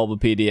go to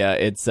Bulbapedia,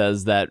 it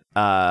says that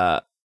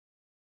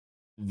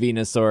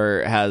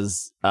Venusaur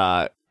has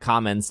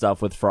common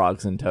stuff with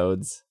frogs and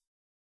toads.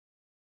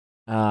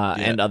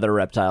 And other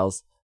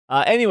reptiles.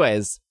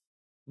 Anyways,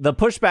 the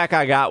pushback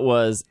I got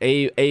was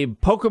a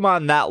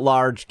Pokemon that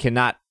large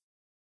cannot,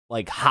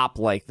 like, hop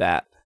like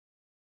that.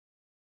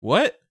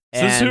 What?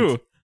 Says who?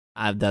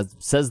 That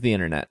says the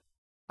internet.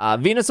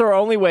 Venusaur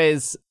only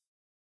weighs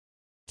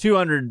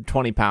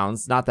 220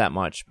 pounds, not that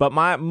much. But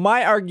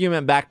my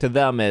argument back to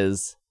them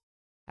is,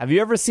 have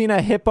you ever seen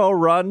a hippo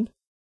run?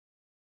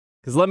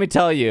 Because let me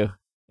tell you,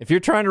 if you're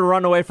trying to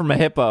run away from a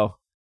hippo,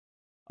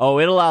 oh,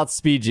 it'll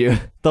outspeed you.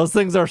 Those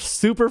things are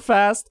super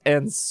fast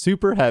and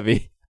super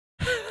heavy.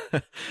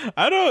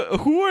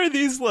 Who are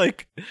these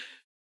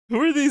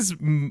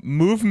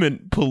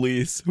movement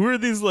police? Who are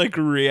these, like,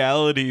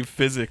 reality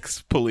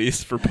physics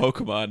police for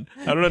Pokemon?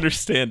 I don't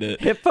understand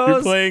it.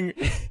 Hippos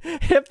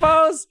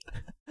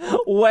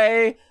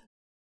weigh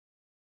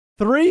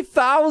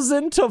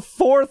 3,000 to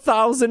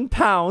 4,000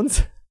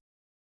 pounds.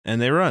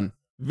 And they run.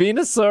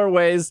 Venusaur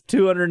weighs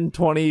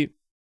 220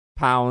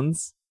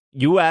 pounds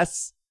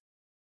US.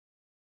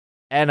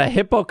 And a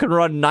hippo can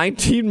run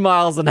 19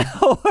 miles an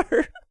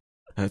hour.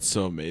 That's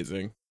so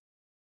amazing.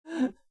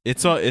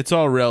 It's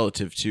all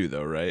relative too,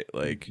 though, right?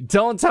 Like,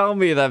 don't tell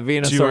me that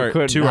Venusaur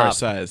couldn't to hop. our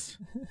size.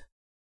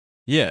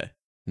 Yeah,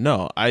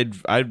 no,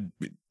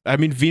 I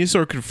mean,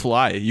 Venusaur could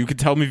fly. You could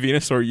tell me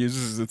Venusaur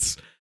uses its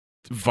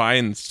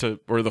vines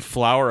or the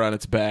flower on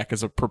its back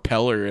as a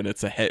propeller, and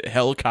it's a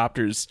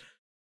helicopters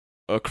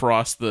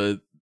across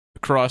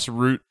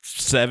Route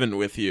 7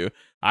 with you.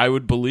 I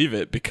would believe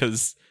it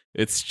because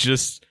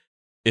it's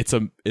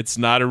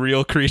not a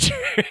real creature.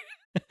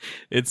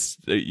 It's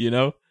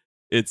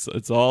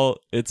it's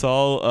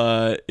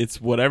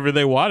whatever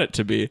they want it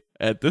to be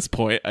at this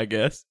point, I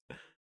guess.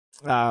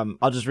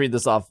 I'll just read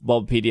this off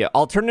Bulbapedia.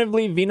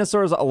 Alternatively,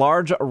 Venusaur's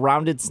large,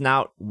 rounded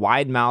snout,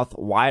 wide mouth,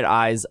 wide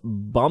eyes,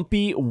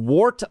 bumpy,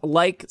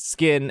 wart-like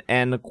skin,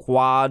 and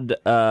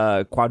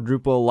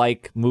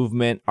quadruple-like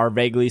movement are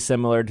vaguely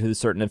similar to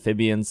certain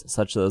amphibians,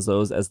 such as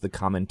those as the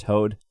common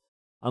toad.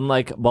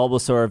 Unlike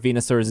Bulbasaur,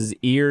 Venusaur's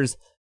ears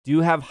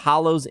do have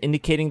hollows,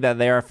 indicating that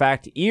they are in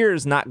fact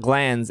ears, not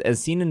glands,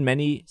 as seen in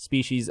many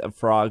species of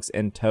frogs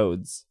and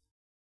toads.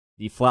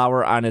 The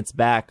flower on its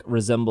back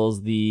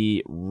resembles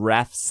the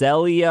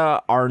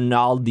Rafflesia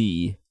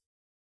arnoldi,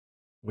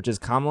 which is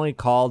commonly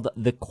called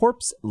the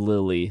corpse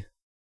lily.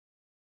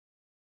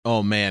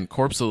 Oh man,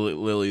 corpse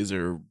lilies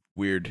are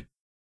weird.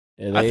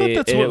 I thought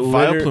that's what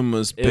Vileplume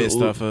was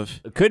based off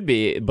of. It could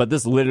be, but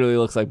this literally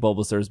looks like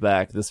Bulbasaur's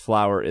back. This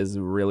flower is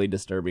really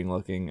disturbing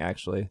looking,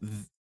 actually.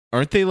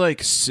 Aren't they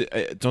like,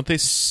 don't they,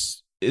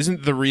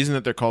 isn't the reason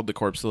that they're called the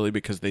corpse lily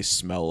because they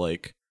smell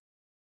like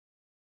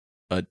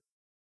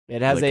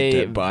it has a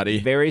dead body?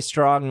 Very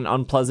strong and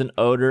unpleasant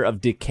odor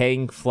of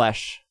decaying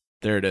flesh.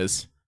 There it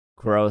is.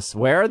 Gross.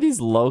 Where are these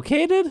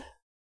located?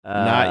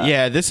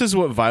 This is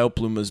what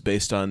Vileplume was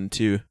based on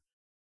too.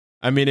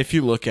 I mean, if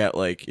you look at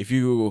if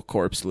you Google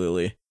corpse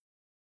lily,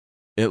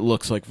 it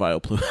looks like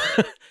Vileplume.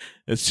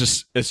 It's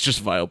just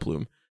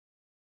Vileplume.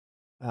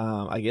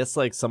 I guess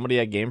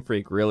somebody at Game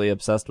Freak really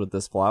obsessed with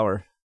this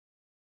flower.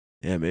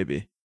 Yeah,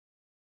 maybe.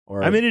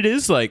 Or I mean, it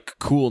is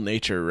cool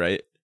nature,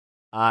 right?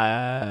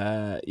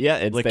 Yeah,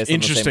 it's based on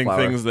interesting the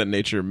same things that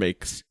nature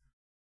makes.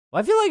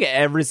 Well, I feel like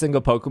every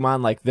single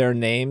Pokemon, their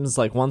names,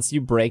 once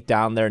you break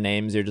down their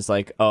names, you're just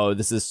like, oh,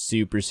 this is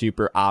super,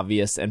 super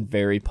obvious and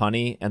very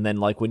punny. And then,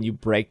 when you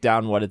break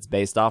down what it's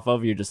based off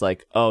of, you're just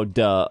like, oh,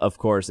 duh, of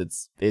course,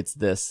 it's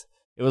this.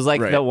 It was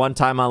like that one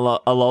time on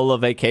Alola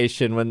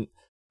Vacation when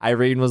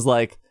Irene was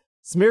like,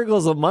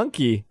 Smeargle's a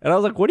monkey. And I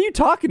was like, what are you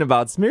talking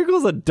about?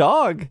 Smeargle's a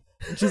dog.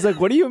 And she's like,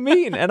 what do you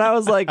mean? And I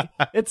was like,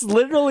 it's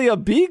literally a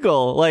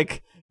beagle.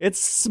 It's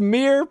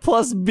smear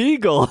plus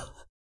beagle.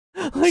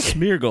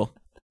 Smeargle.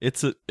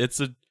 It's a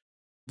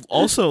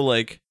also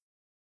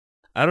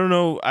I don't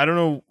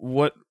know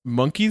what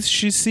monkeys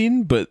she's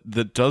seen, but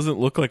that doesn't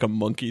look like a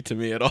monkey to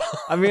me at all.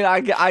 I mean, I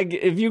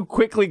if you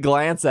quickly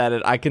glance at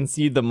it, I can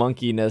see the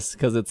monkeyness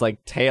because it's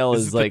tail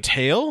is the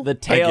tail? The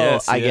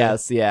tail, I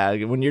guess,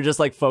 yeah. When you're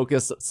just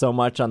focused so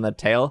much on the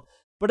tail,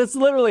 but it's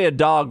literally a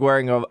dog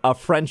wearing a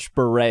French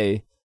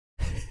beret.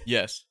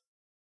 Yes.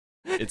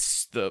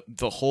 It's the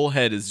whole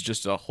head is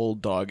just a whole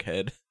dog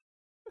head.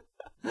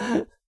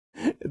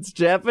 Its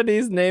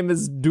Japanese name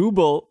is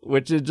Double,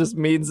 which it just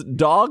means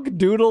dog,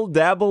 doodle,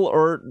 dabble,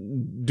 or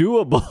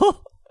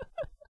doable.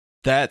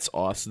 That's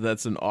awesome.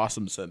 That's an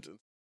awesome sentence.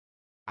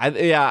 I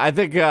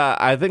think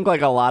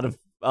a lot of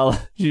I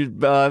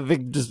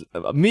think just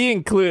me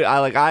included.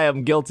 I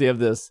am guilty of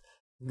this.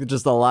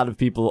 Just a lot of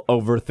people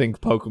overthink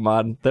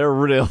Pokemon. They're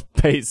real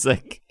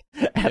basic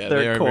at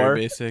their core.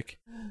 Very basic.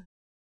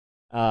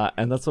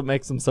 And that's what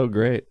makes them so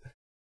great.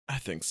 I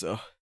think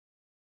so.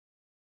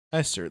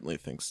 I certainly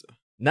think so.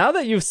 Now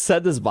that you've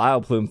said this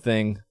Vileplume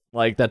thing,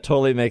 that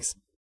totally makes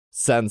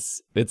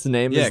sense. Its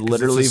name is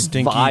literally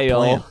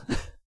Vile.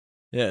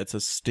 Yeah, it's a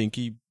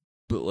stinky,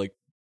 but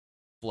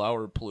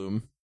flower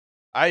plume.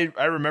 I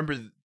remember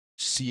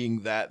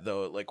seeing that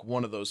though at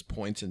one of those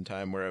points in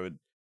time where I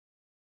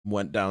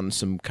went down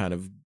some kind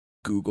of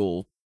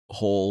Google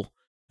hole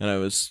and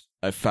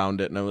I found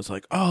it and I was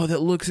like, oh,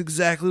 that looks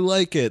exactly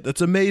like it.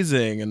 That's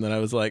amazing. And then I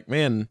was like,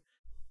 man,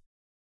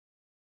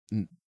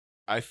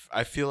 I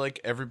feel like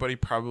everybody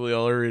probably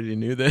already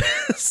knew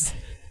this.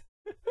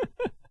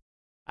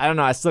 I don't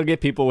know. I still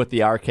get people with the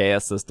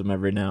RKS system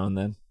every now and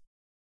then.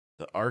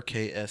 The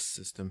RKS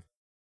system.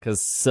 Because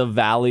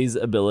Savali's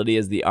ability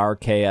is the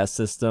RKS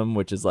system,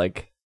 which is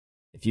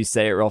if you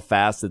say it real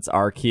fast, it's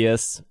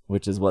Arceus,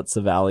 which is what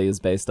Savali is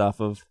based off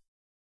of.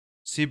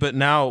 See, but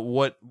now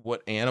what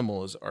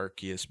animal is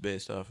Arceus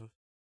based off of?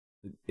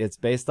 It's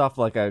based off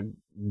a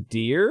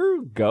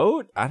deer,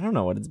 goat. I don't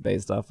know what it's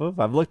based off of.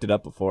 I've looked it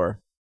up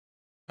before.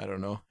 I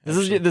don't know. This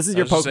is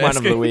your Pokemon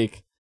of the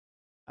week.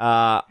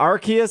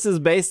 Arceus is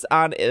based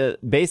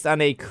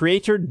on a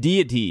creator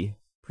deity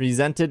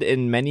presented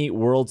in many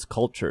worlds'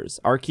 cultures.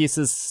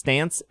 Arceus's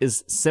stance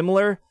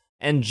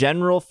and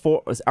general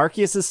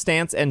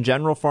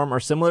form are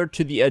similar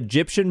to the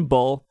Egyptian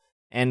bull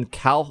and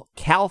calf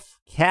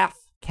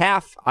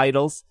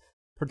idols,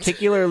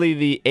 particularly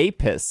the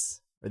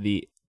Apis or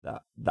the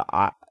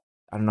I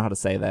don't know how to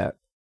say that.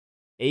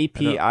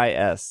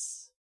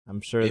 Apis.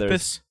 I'm sure Apis?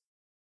 There's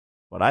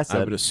what I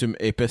said. I would assume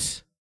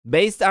Apis.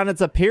 Based on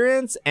its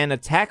appearance and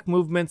attack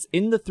movements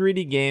in the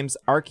 3D games,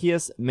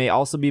 Arceus may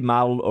also be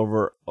modeled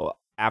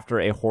after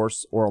a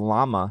horse or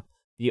llama.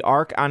 The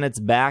arc on its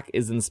back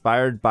is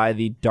inspired by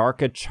the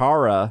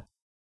Darkachara,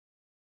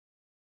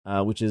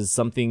 which is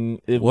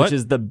something. Which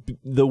is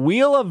the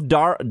wheel of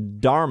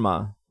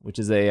Dharma, which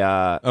is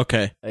a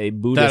Buddhist,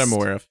 that I'm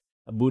aware of,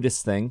 a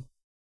Buddhist thing.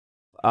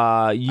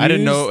 I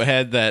didn't know it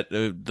had that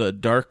the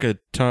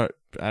Darkachara.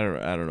 I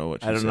don't know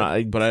what you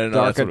said, but I didn't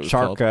know that's what it was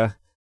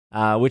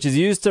called. Which is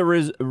used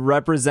to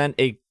represent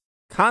a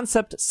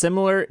concept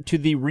similar to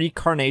the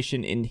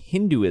reincarnation in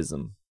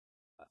Hinduism.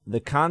 The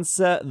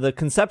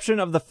conception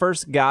of the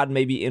first god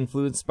may be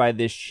influenced by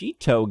the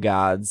Shito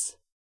gods,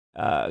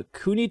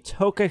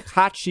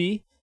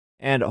 Kunitokahachi,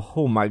 and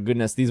oh my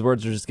goodness, these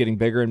words are just getting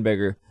bigger and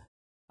bigger.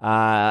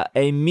 A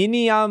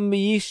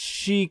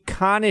Minamishi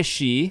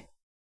Kanishi.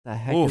 The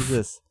heck is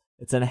this?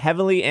 It's a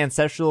heavenly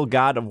ancestral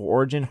god of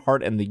origin,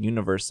 heart, and the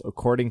universe,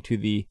 according to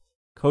the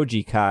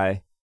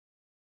Kojikai.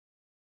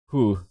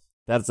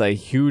 That's a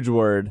huge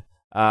word.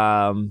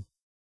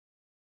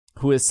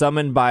 Who is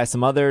summoned by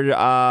some other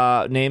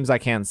names I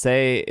can't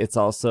say. It's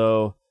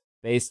also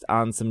based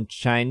on some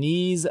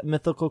Chinese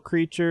mythical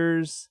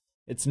creatures.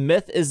 Its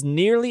myth is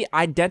nearly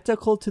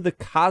identical to the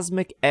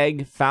cosmic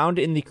egg found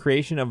in the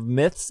creation of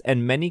myths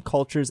and many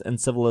cultures and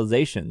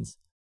civilizations.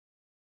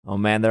 Oh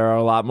man, there are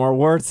a lot more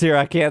words here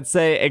I can't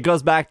say. It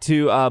goes back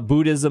to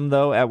Buddhism,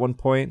 though, at one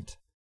point.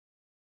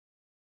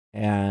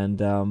 And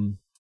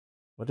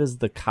what is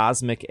the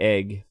cosmic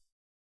egg?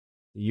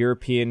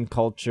 European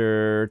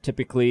culture,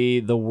 typically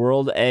the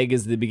world egg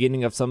is the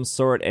beginning of some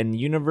sort and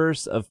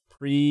universe of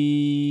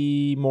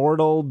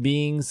pre-mortal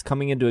beings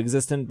coming into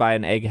existence by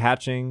an egg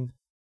hatching.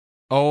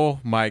 Oh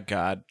my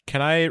god.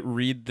 Can I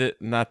read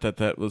that? Not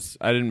that was,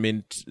 I didn't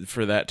mean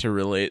for that to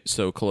relate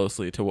so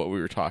closely to what we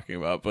were talking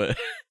about, but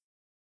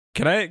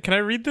can I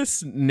read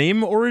this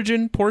name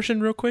origin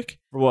portion real quick?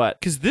 For what?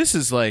 Because this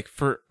is like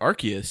for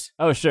Arceus.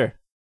 Oh, sure.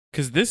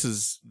 Because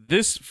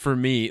this for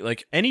me,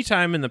 like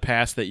anytime in the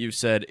past that you've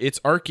said it's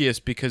Arceus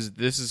because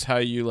this is how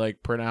you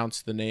like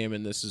pronounce the name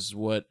and this is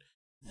what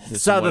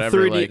this how the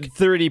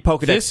 30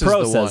 Pokedex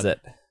Pro says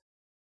it.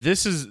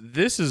 This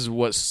is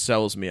what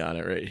sells me on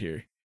it right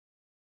here.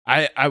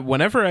 I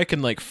whenever I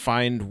can like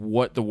find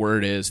what the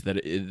word is that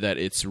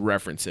it's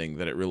referencing,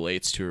 that it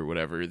relates to or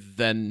whatever,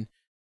 then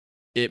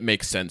it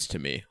makes sense to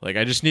me. Like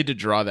I just need to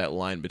draw that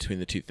line between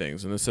the two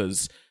things. And this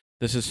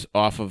is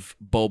off of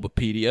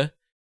Bulbapedia.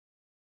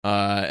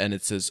 And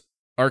it says,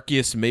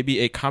 Arceus may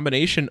be a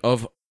combination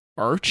of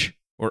arch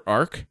or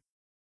arc,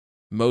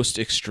 most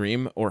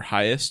extreme or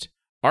highest,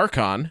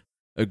 archon,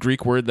 a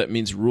Greek word that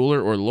means ruler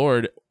or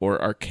lord, or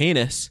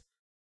arcanus,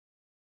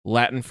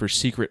 Latin for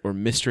secret or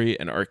mystery,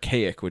 and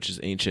archaic, which is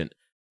ancient.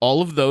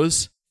 All of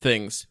those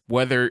things,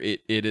 whether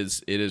it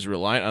is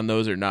reliant on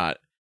those or not,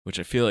 which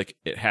I feel like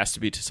it has to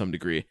be to some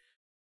degree,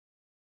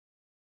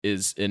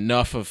 is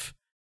enough of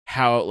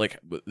how, like,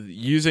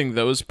 using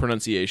those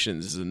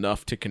pronunciations is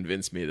enough to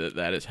convince me that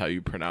that is how you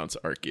pronounce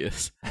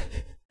Arceus.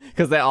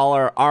 Because they all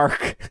are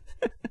arc.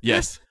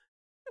 Yes.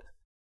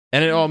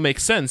 And it all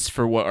makes sense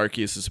for what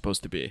Arceus is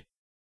supposed to be.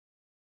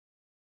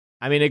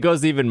 I mean, it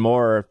goes even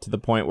more to the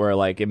point where,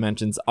 like, it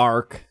mentions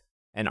arc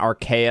and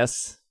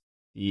Arceus,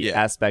 the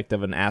aspect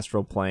of an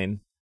astral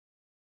plane.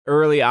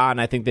 Early on,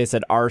 I think they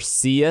said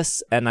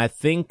Arceus, and I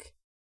think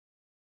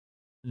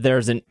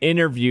there's an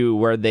interview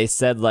where they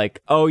said,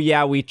 like, oh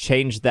yeah, we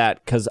changed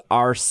that because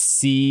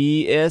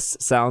Arceus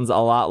sounds a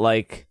lot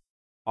like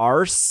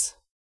arse,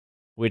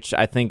 which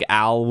I think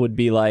Al would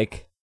be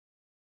like,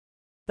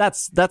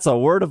 that's a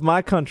word of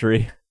my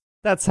country.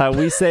 That's how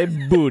we say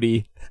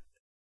booty.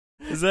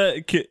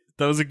 That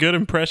was a good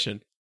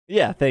impression.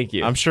 Yeah, thank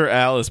you. I'm sure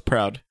Al is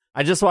proud.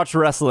 I just watched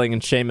wrestling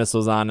and Sheamus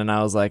was on, and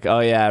I was like,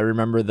 oh yeah, I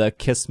remember the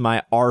kiss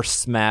my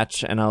arse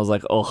match, and I was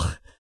like, ugh.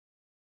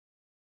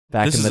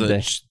 Back in the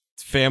day.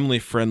 Family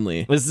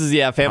friendly. This is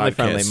family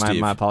podcast, friendly.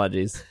 My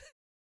apologies.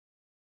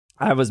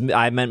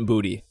 I meant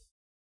booty.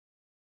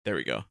 There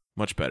we go.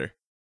 Much better.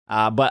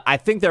 But I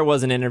think there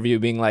was an interview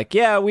being like,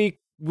 yeah,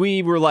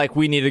 we were like,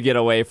 we need to get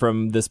away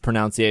from this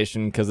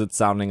pronunciation because it's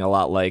sounding a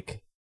lot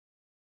like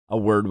a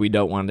word we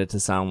don't want it to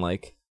sound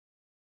like.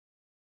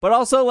 But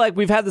also, like,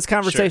 we've had this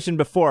conversation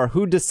before.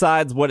 Who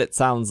decides what it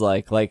sounds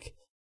like? Like,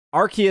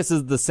 Arceus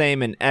is the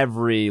same in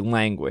every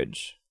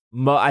language.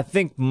 I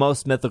think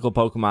most mythical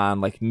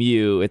Pokemon, like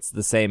Mew, it's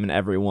the same in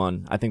every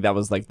one. I think that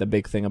was like the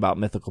big thing about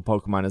mythical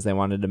Pokemon is they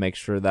wanted to make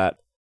sure that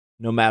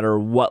no matter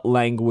what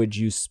language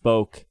you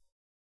spoke,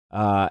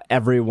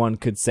 everyone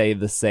could say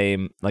the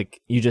same.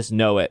 Like, you just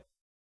know it.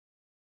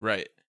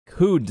 Right.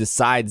 Who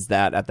decides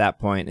that at that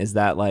point? Is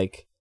that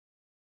like,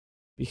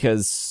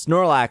 because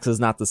Snorlax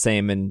is not the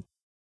same in,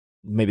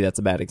 maybe that's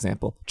a bad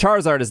example.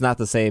 Charizard is not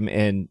the same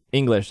in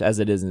English as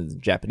it is in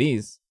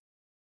Japanese.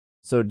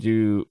 So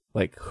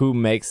who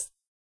makes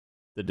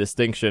the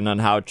distinction on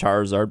how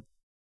Charizard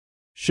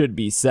should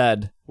be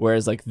said?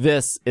 Whereas like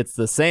this, it's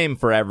the same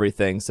for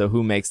everything. So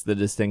who makes the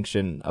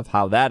distinction of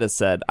how that is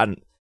said?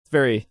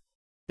 They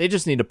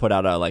just need to put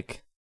out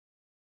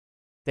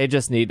they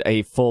just need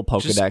a full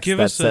Pokedex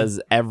that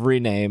says every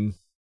name.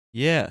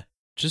 Yeah,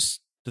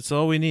 that's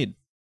all we need.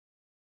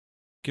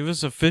 Give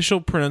us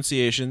official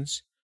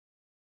pronunciations,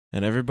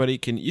 and everybody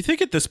can... You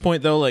think at this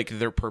point, though, like,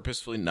 they're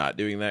purposefully not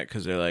doing that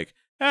because they're like,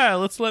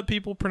 let's let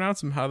people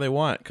pronounce them how they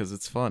want because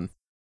it's fun.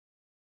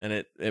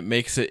 And it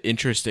makes it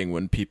interesting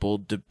when people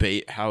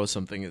debate how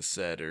something is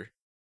said. Or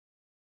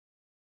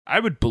I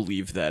would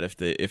believe that if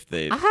they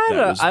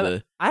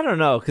I don't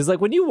know, because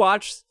like when you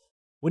watch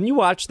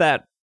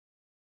that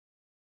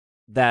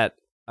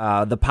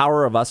The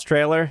Power of Us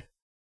trailer,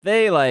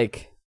 they're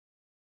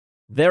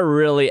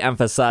really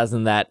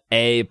emphasizing that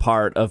A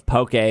part of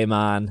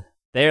Pokemon.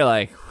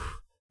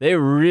 They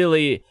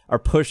really are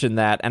pushing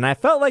that, and I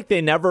felt like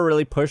they never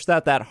really pushed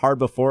that hard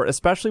before,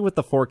 especially with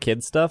the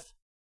 4Kids stuff.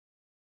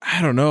 I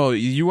don't know.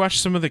 You watch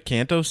some of the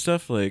Kanto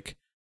stuff, like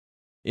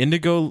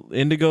Indigo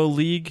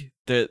League,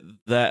 that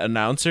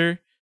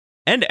announcer,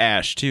 and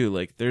Ash too.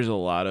 Like, there's a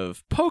lot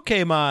of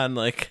Pokemon,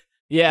 like,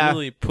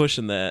 really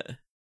pushing that.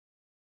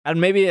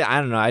 And maybe, I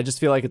don't know, I just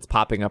feel like it's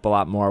popping up a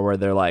lot more where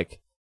they're like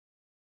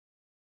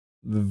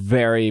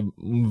very,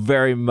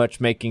 very much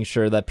making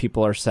sure that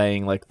people are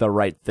saying like the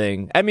right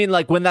thing. I mean,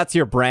 like, when that's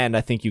your brand,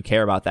 I think you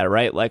care about that,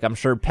 right? Like, I'm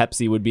sure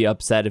Pepsi would be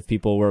upset if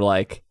people were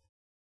like,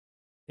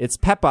 it's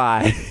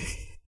Popeye.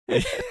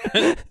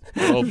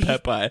 Oh,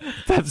 Popeye.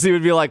 Pepsi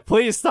would be like,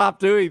 please stop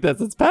doing this.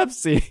 It's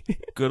Pepsi.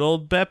 Good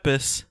old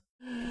Beppis.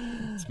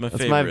 It's my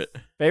favorite.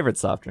 My favorite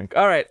soft drink.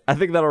 All right, I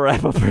think that'll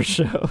wrap up our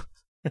show.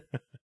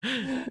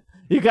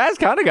 You guys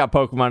kind of got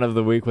Pokemon of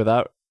the week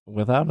without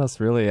us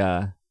really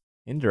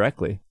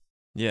indirectly.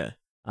 Yeah,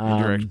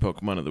 indirect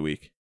Pokemon of the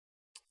week.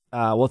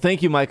 Well,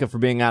 thank you, Micah, for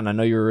being on. I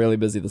know you were really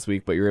busy this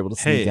week, but you were able to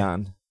sneak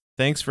on.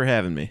 Thanks for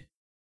having me.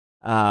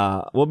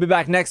 We'll be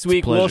back next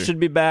week. Will should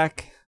be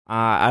back.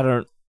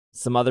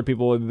 Some other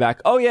people will be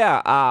back. Oh,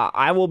 yeah.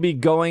 I will be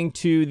going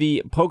to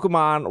the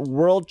Pokemon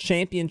World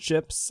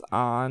Championships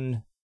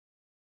on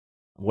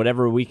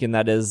whatever weekend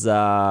that is.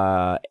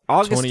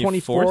 August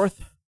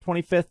 24th,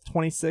 25th,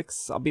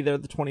 26th. I'll be there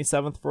the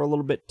 27th for a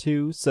little bit,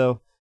 too.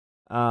 So,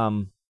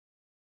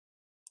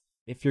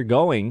 if you're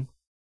going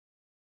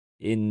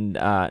in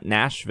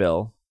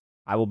Nashville,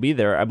 I will be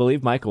there. I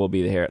believe Michael will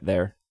be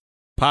there.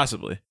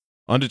 Possibly.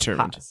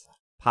 Undetermined.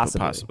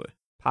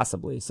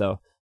 Possibly. So...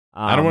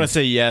 I don't want to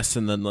say yes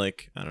and then,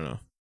 like, I don't know,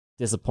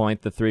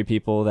 disappoint the 3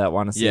 people that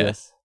want to see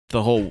us.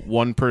 The whole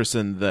 1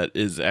 person that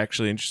is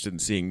actually interested in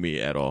seeing me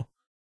at all,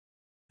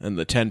 and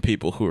the 10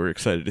 people who are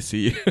excited to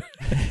see you.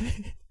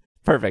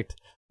 Perfect.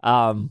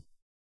 But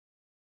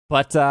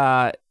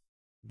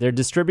they're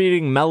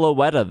distributing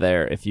Meloetta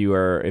there. If you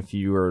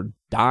are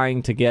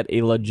dying to get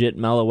a legit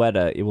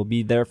Meloetta, it will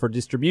be there for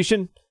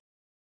distribution.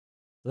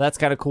 So that's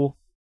kind of cool.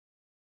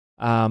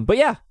 But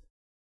yeah.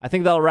 I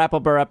think that'll wrap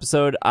up our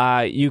episode.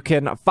 You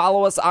can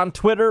follow us on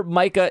Twitter.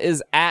 Micah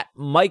is at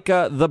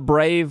Micah the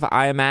Brave.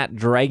 I am at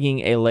Dragging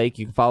a Lake.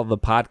 You can follow the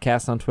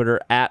podcast on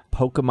Twitter at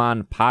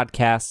Pokemon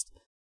Podcast.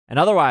 And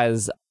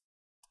otherwise,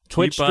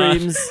 Twitch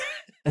streams.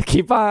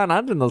 Keep on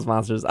hunting those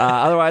monsters.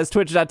 Otherwise,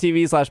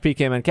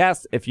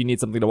 twitch.tv/PKMNcast if you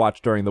need something to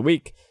watch during the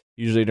week,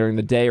 usually during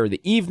the day or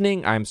the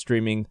evening. I'm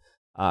streaming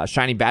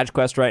Shiny Badge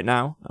Quest right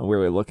now.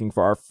 We're looking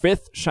for our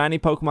 5th Shiny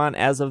Pokemon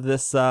as of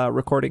this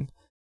recording.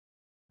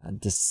 I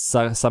just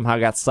somehow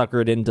got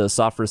suckered into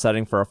soft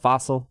resetting for a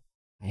fossil.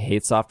 I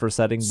hate soft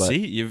resetting, but...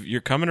 See, you're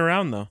coming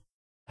around, though.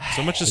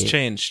 So much has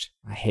changed.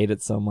 I hate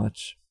it so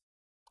much.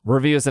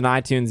 Reviews in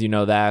iTunes, you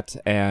know that,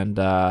 and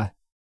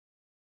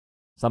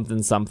something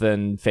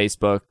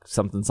Facebook,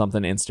 something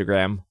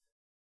Instagram.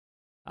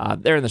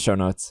 They're in the show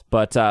notes.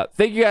 But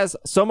thank you guys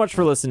so much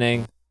for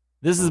listening.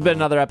 This has been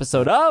another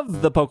episode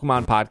of the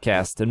Pokemon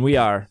Podcast, and we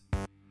are...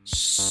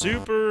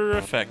 super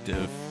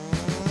effective.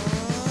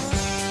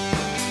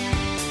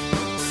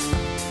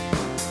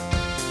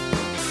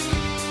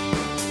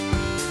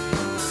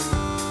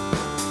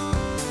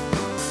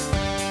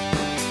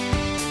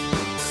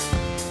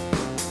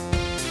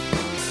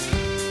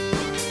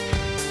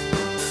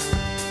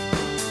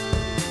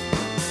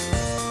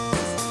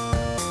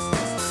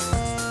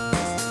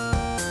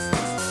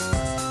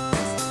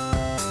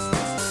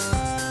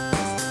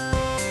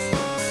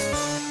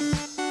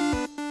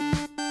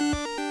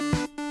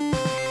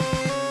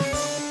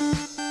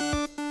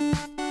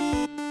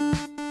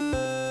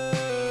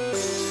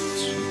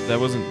 That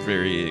wasn't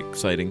very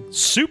exciting.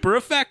 Super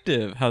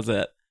effective. How's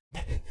that?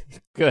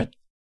 Good.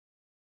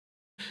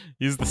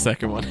 Use the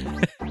second one.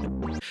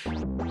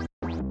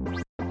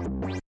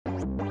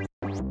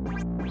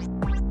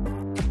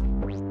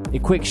 A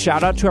quick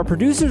shout out to our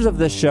producers of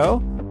this show,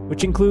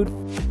 which include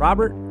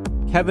Robert,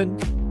 Kevin,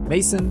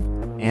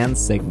 Mason, and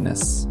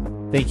Cygnus.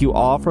 Thank you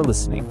all for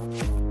listening.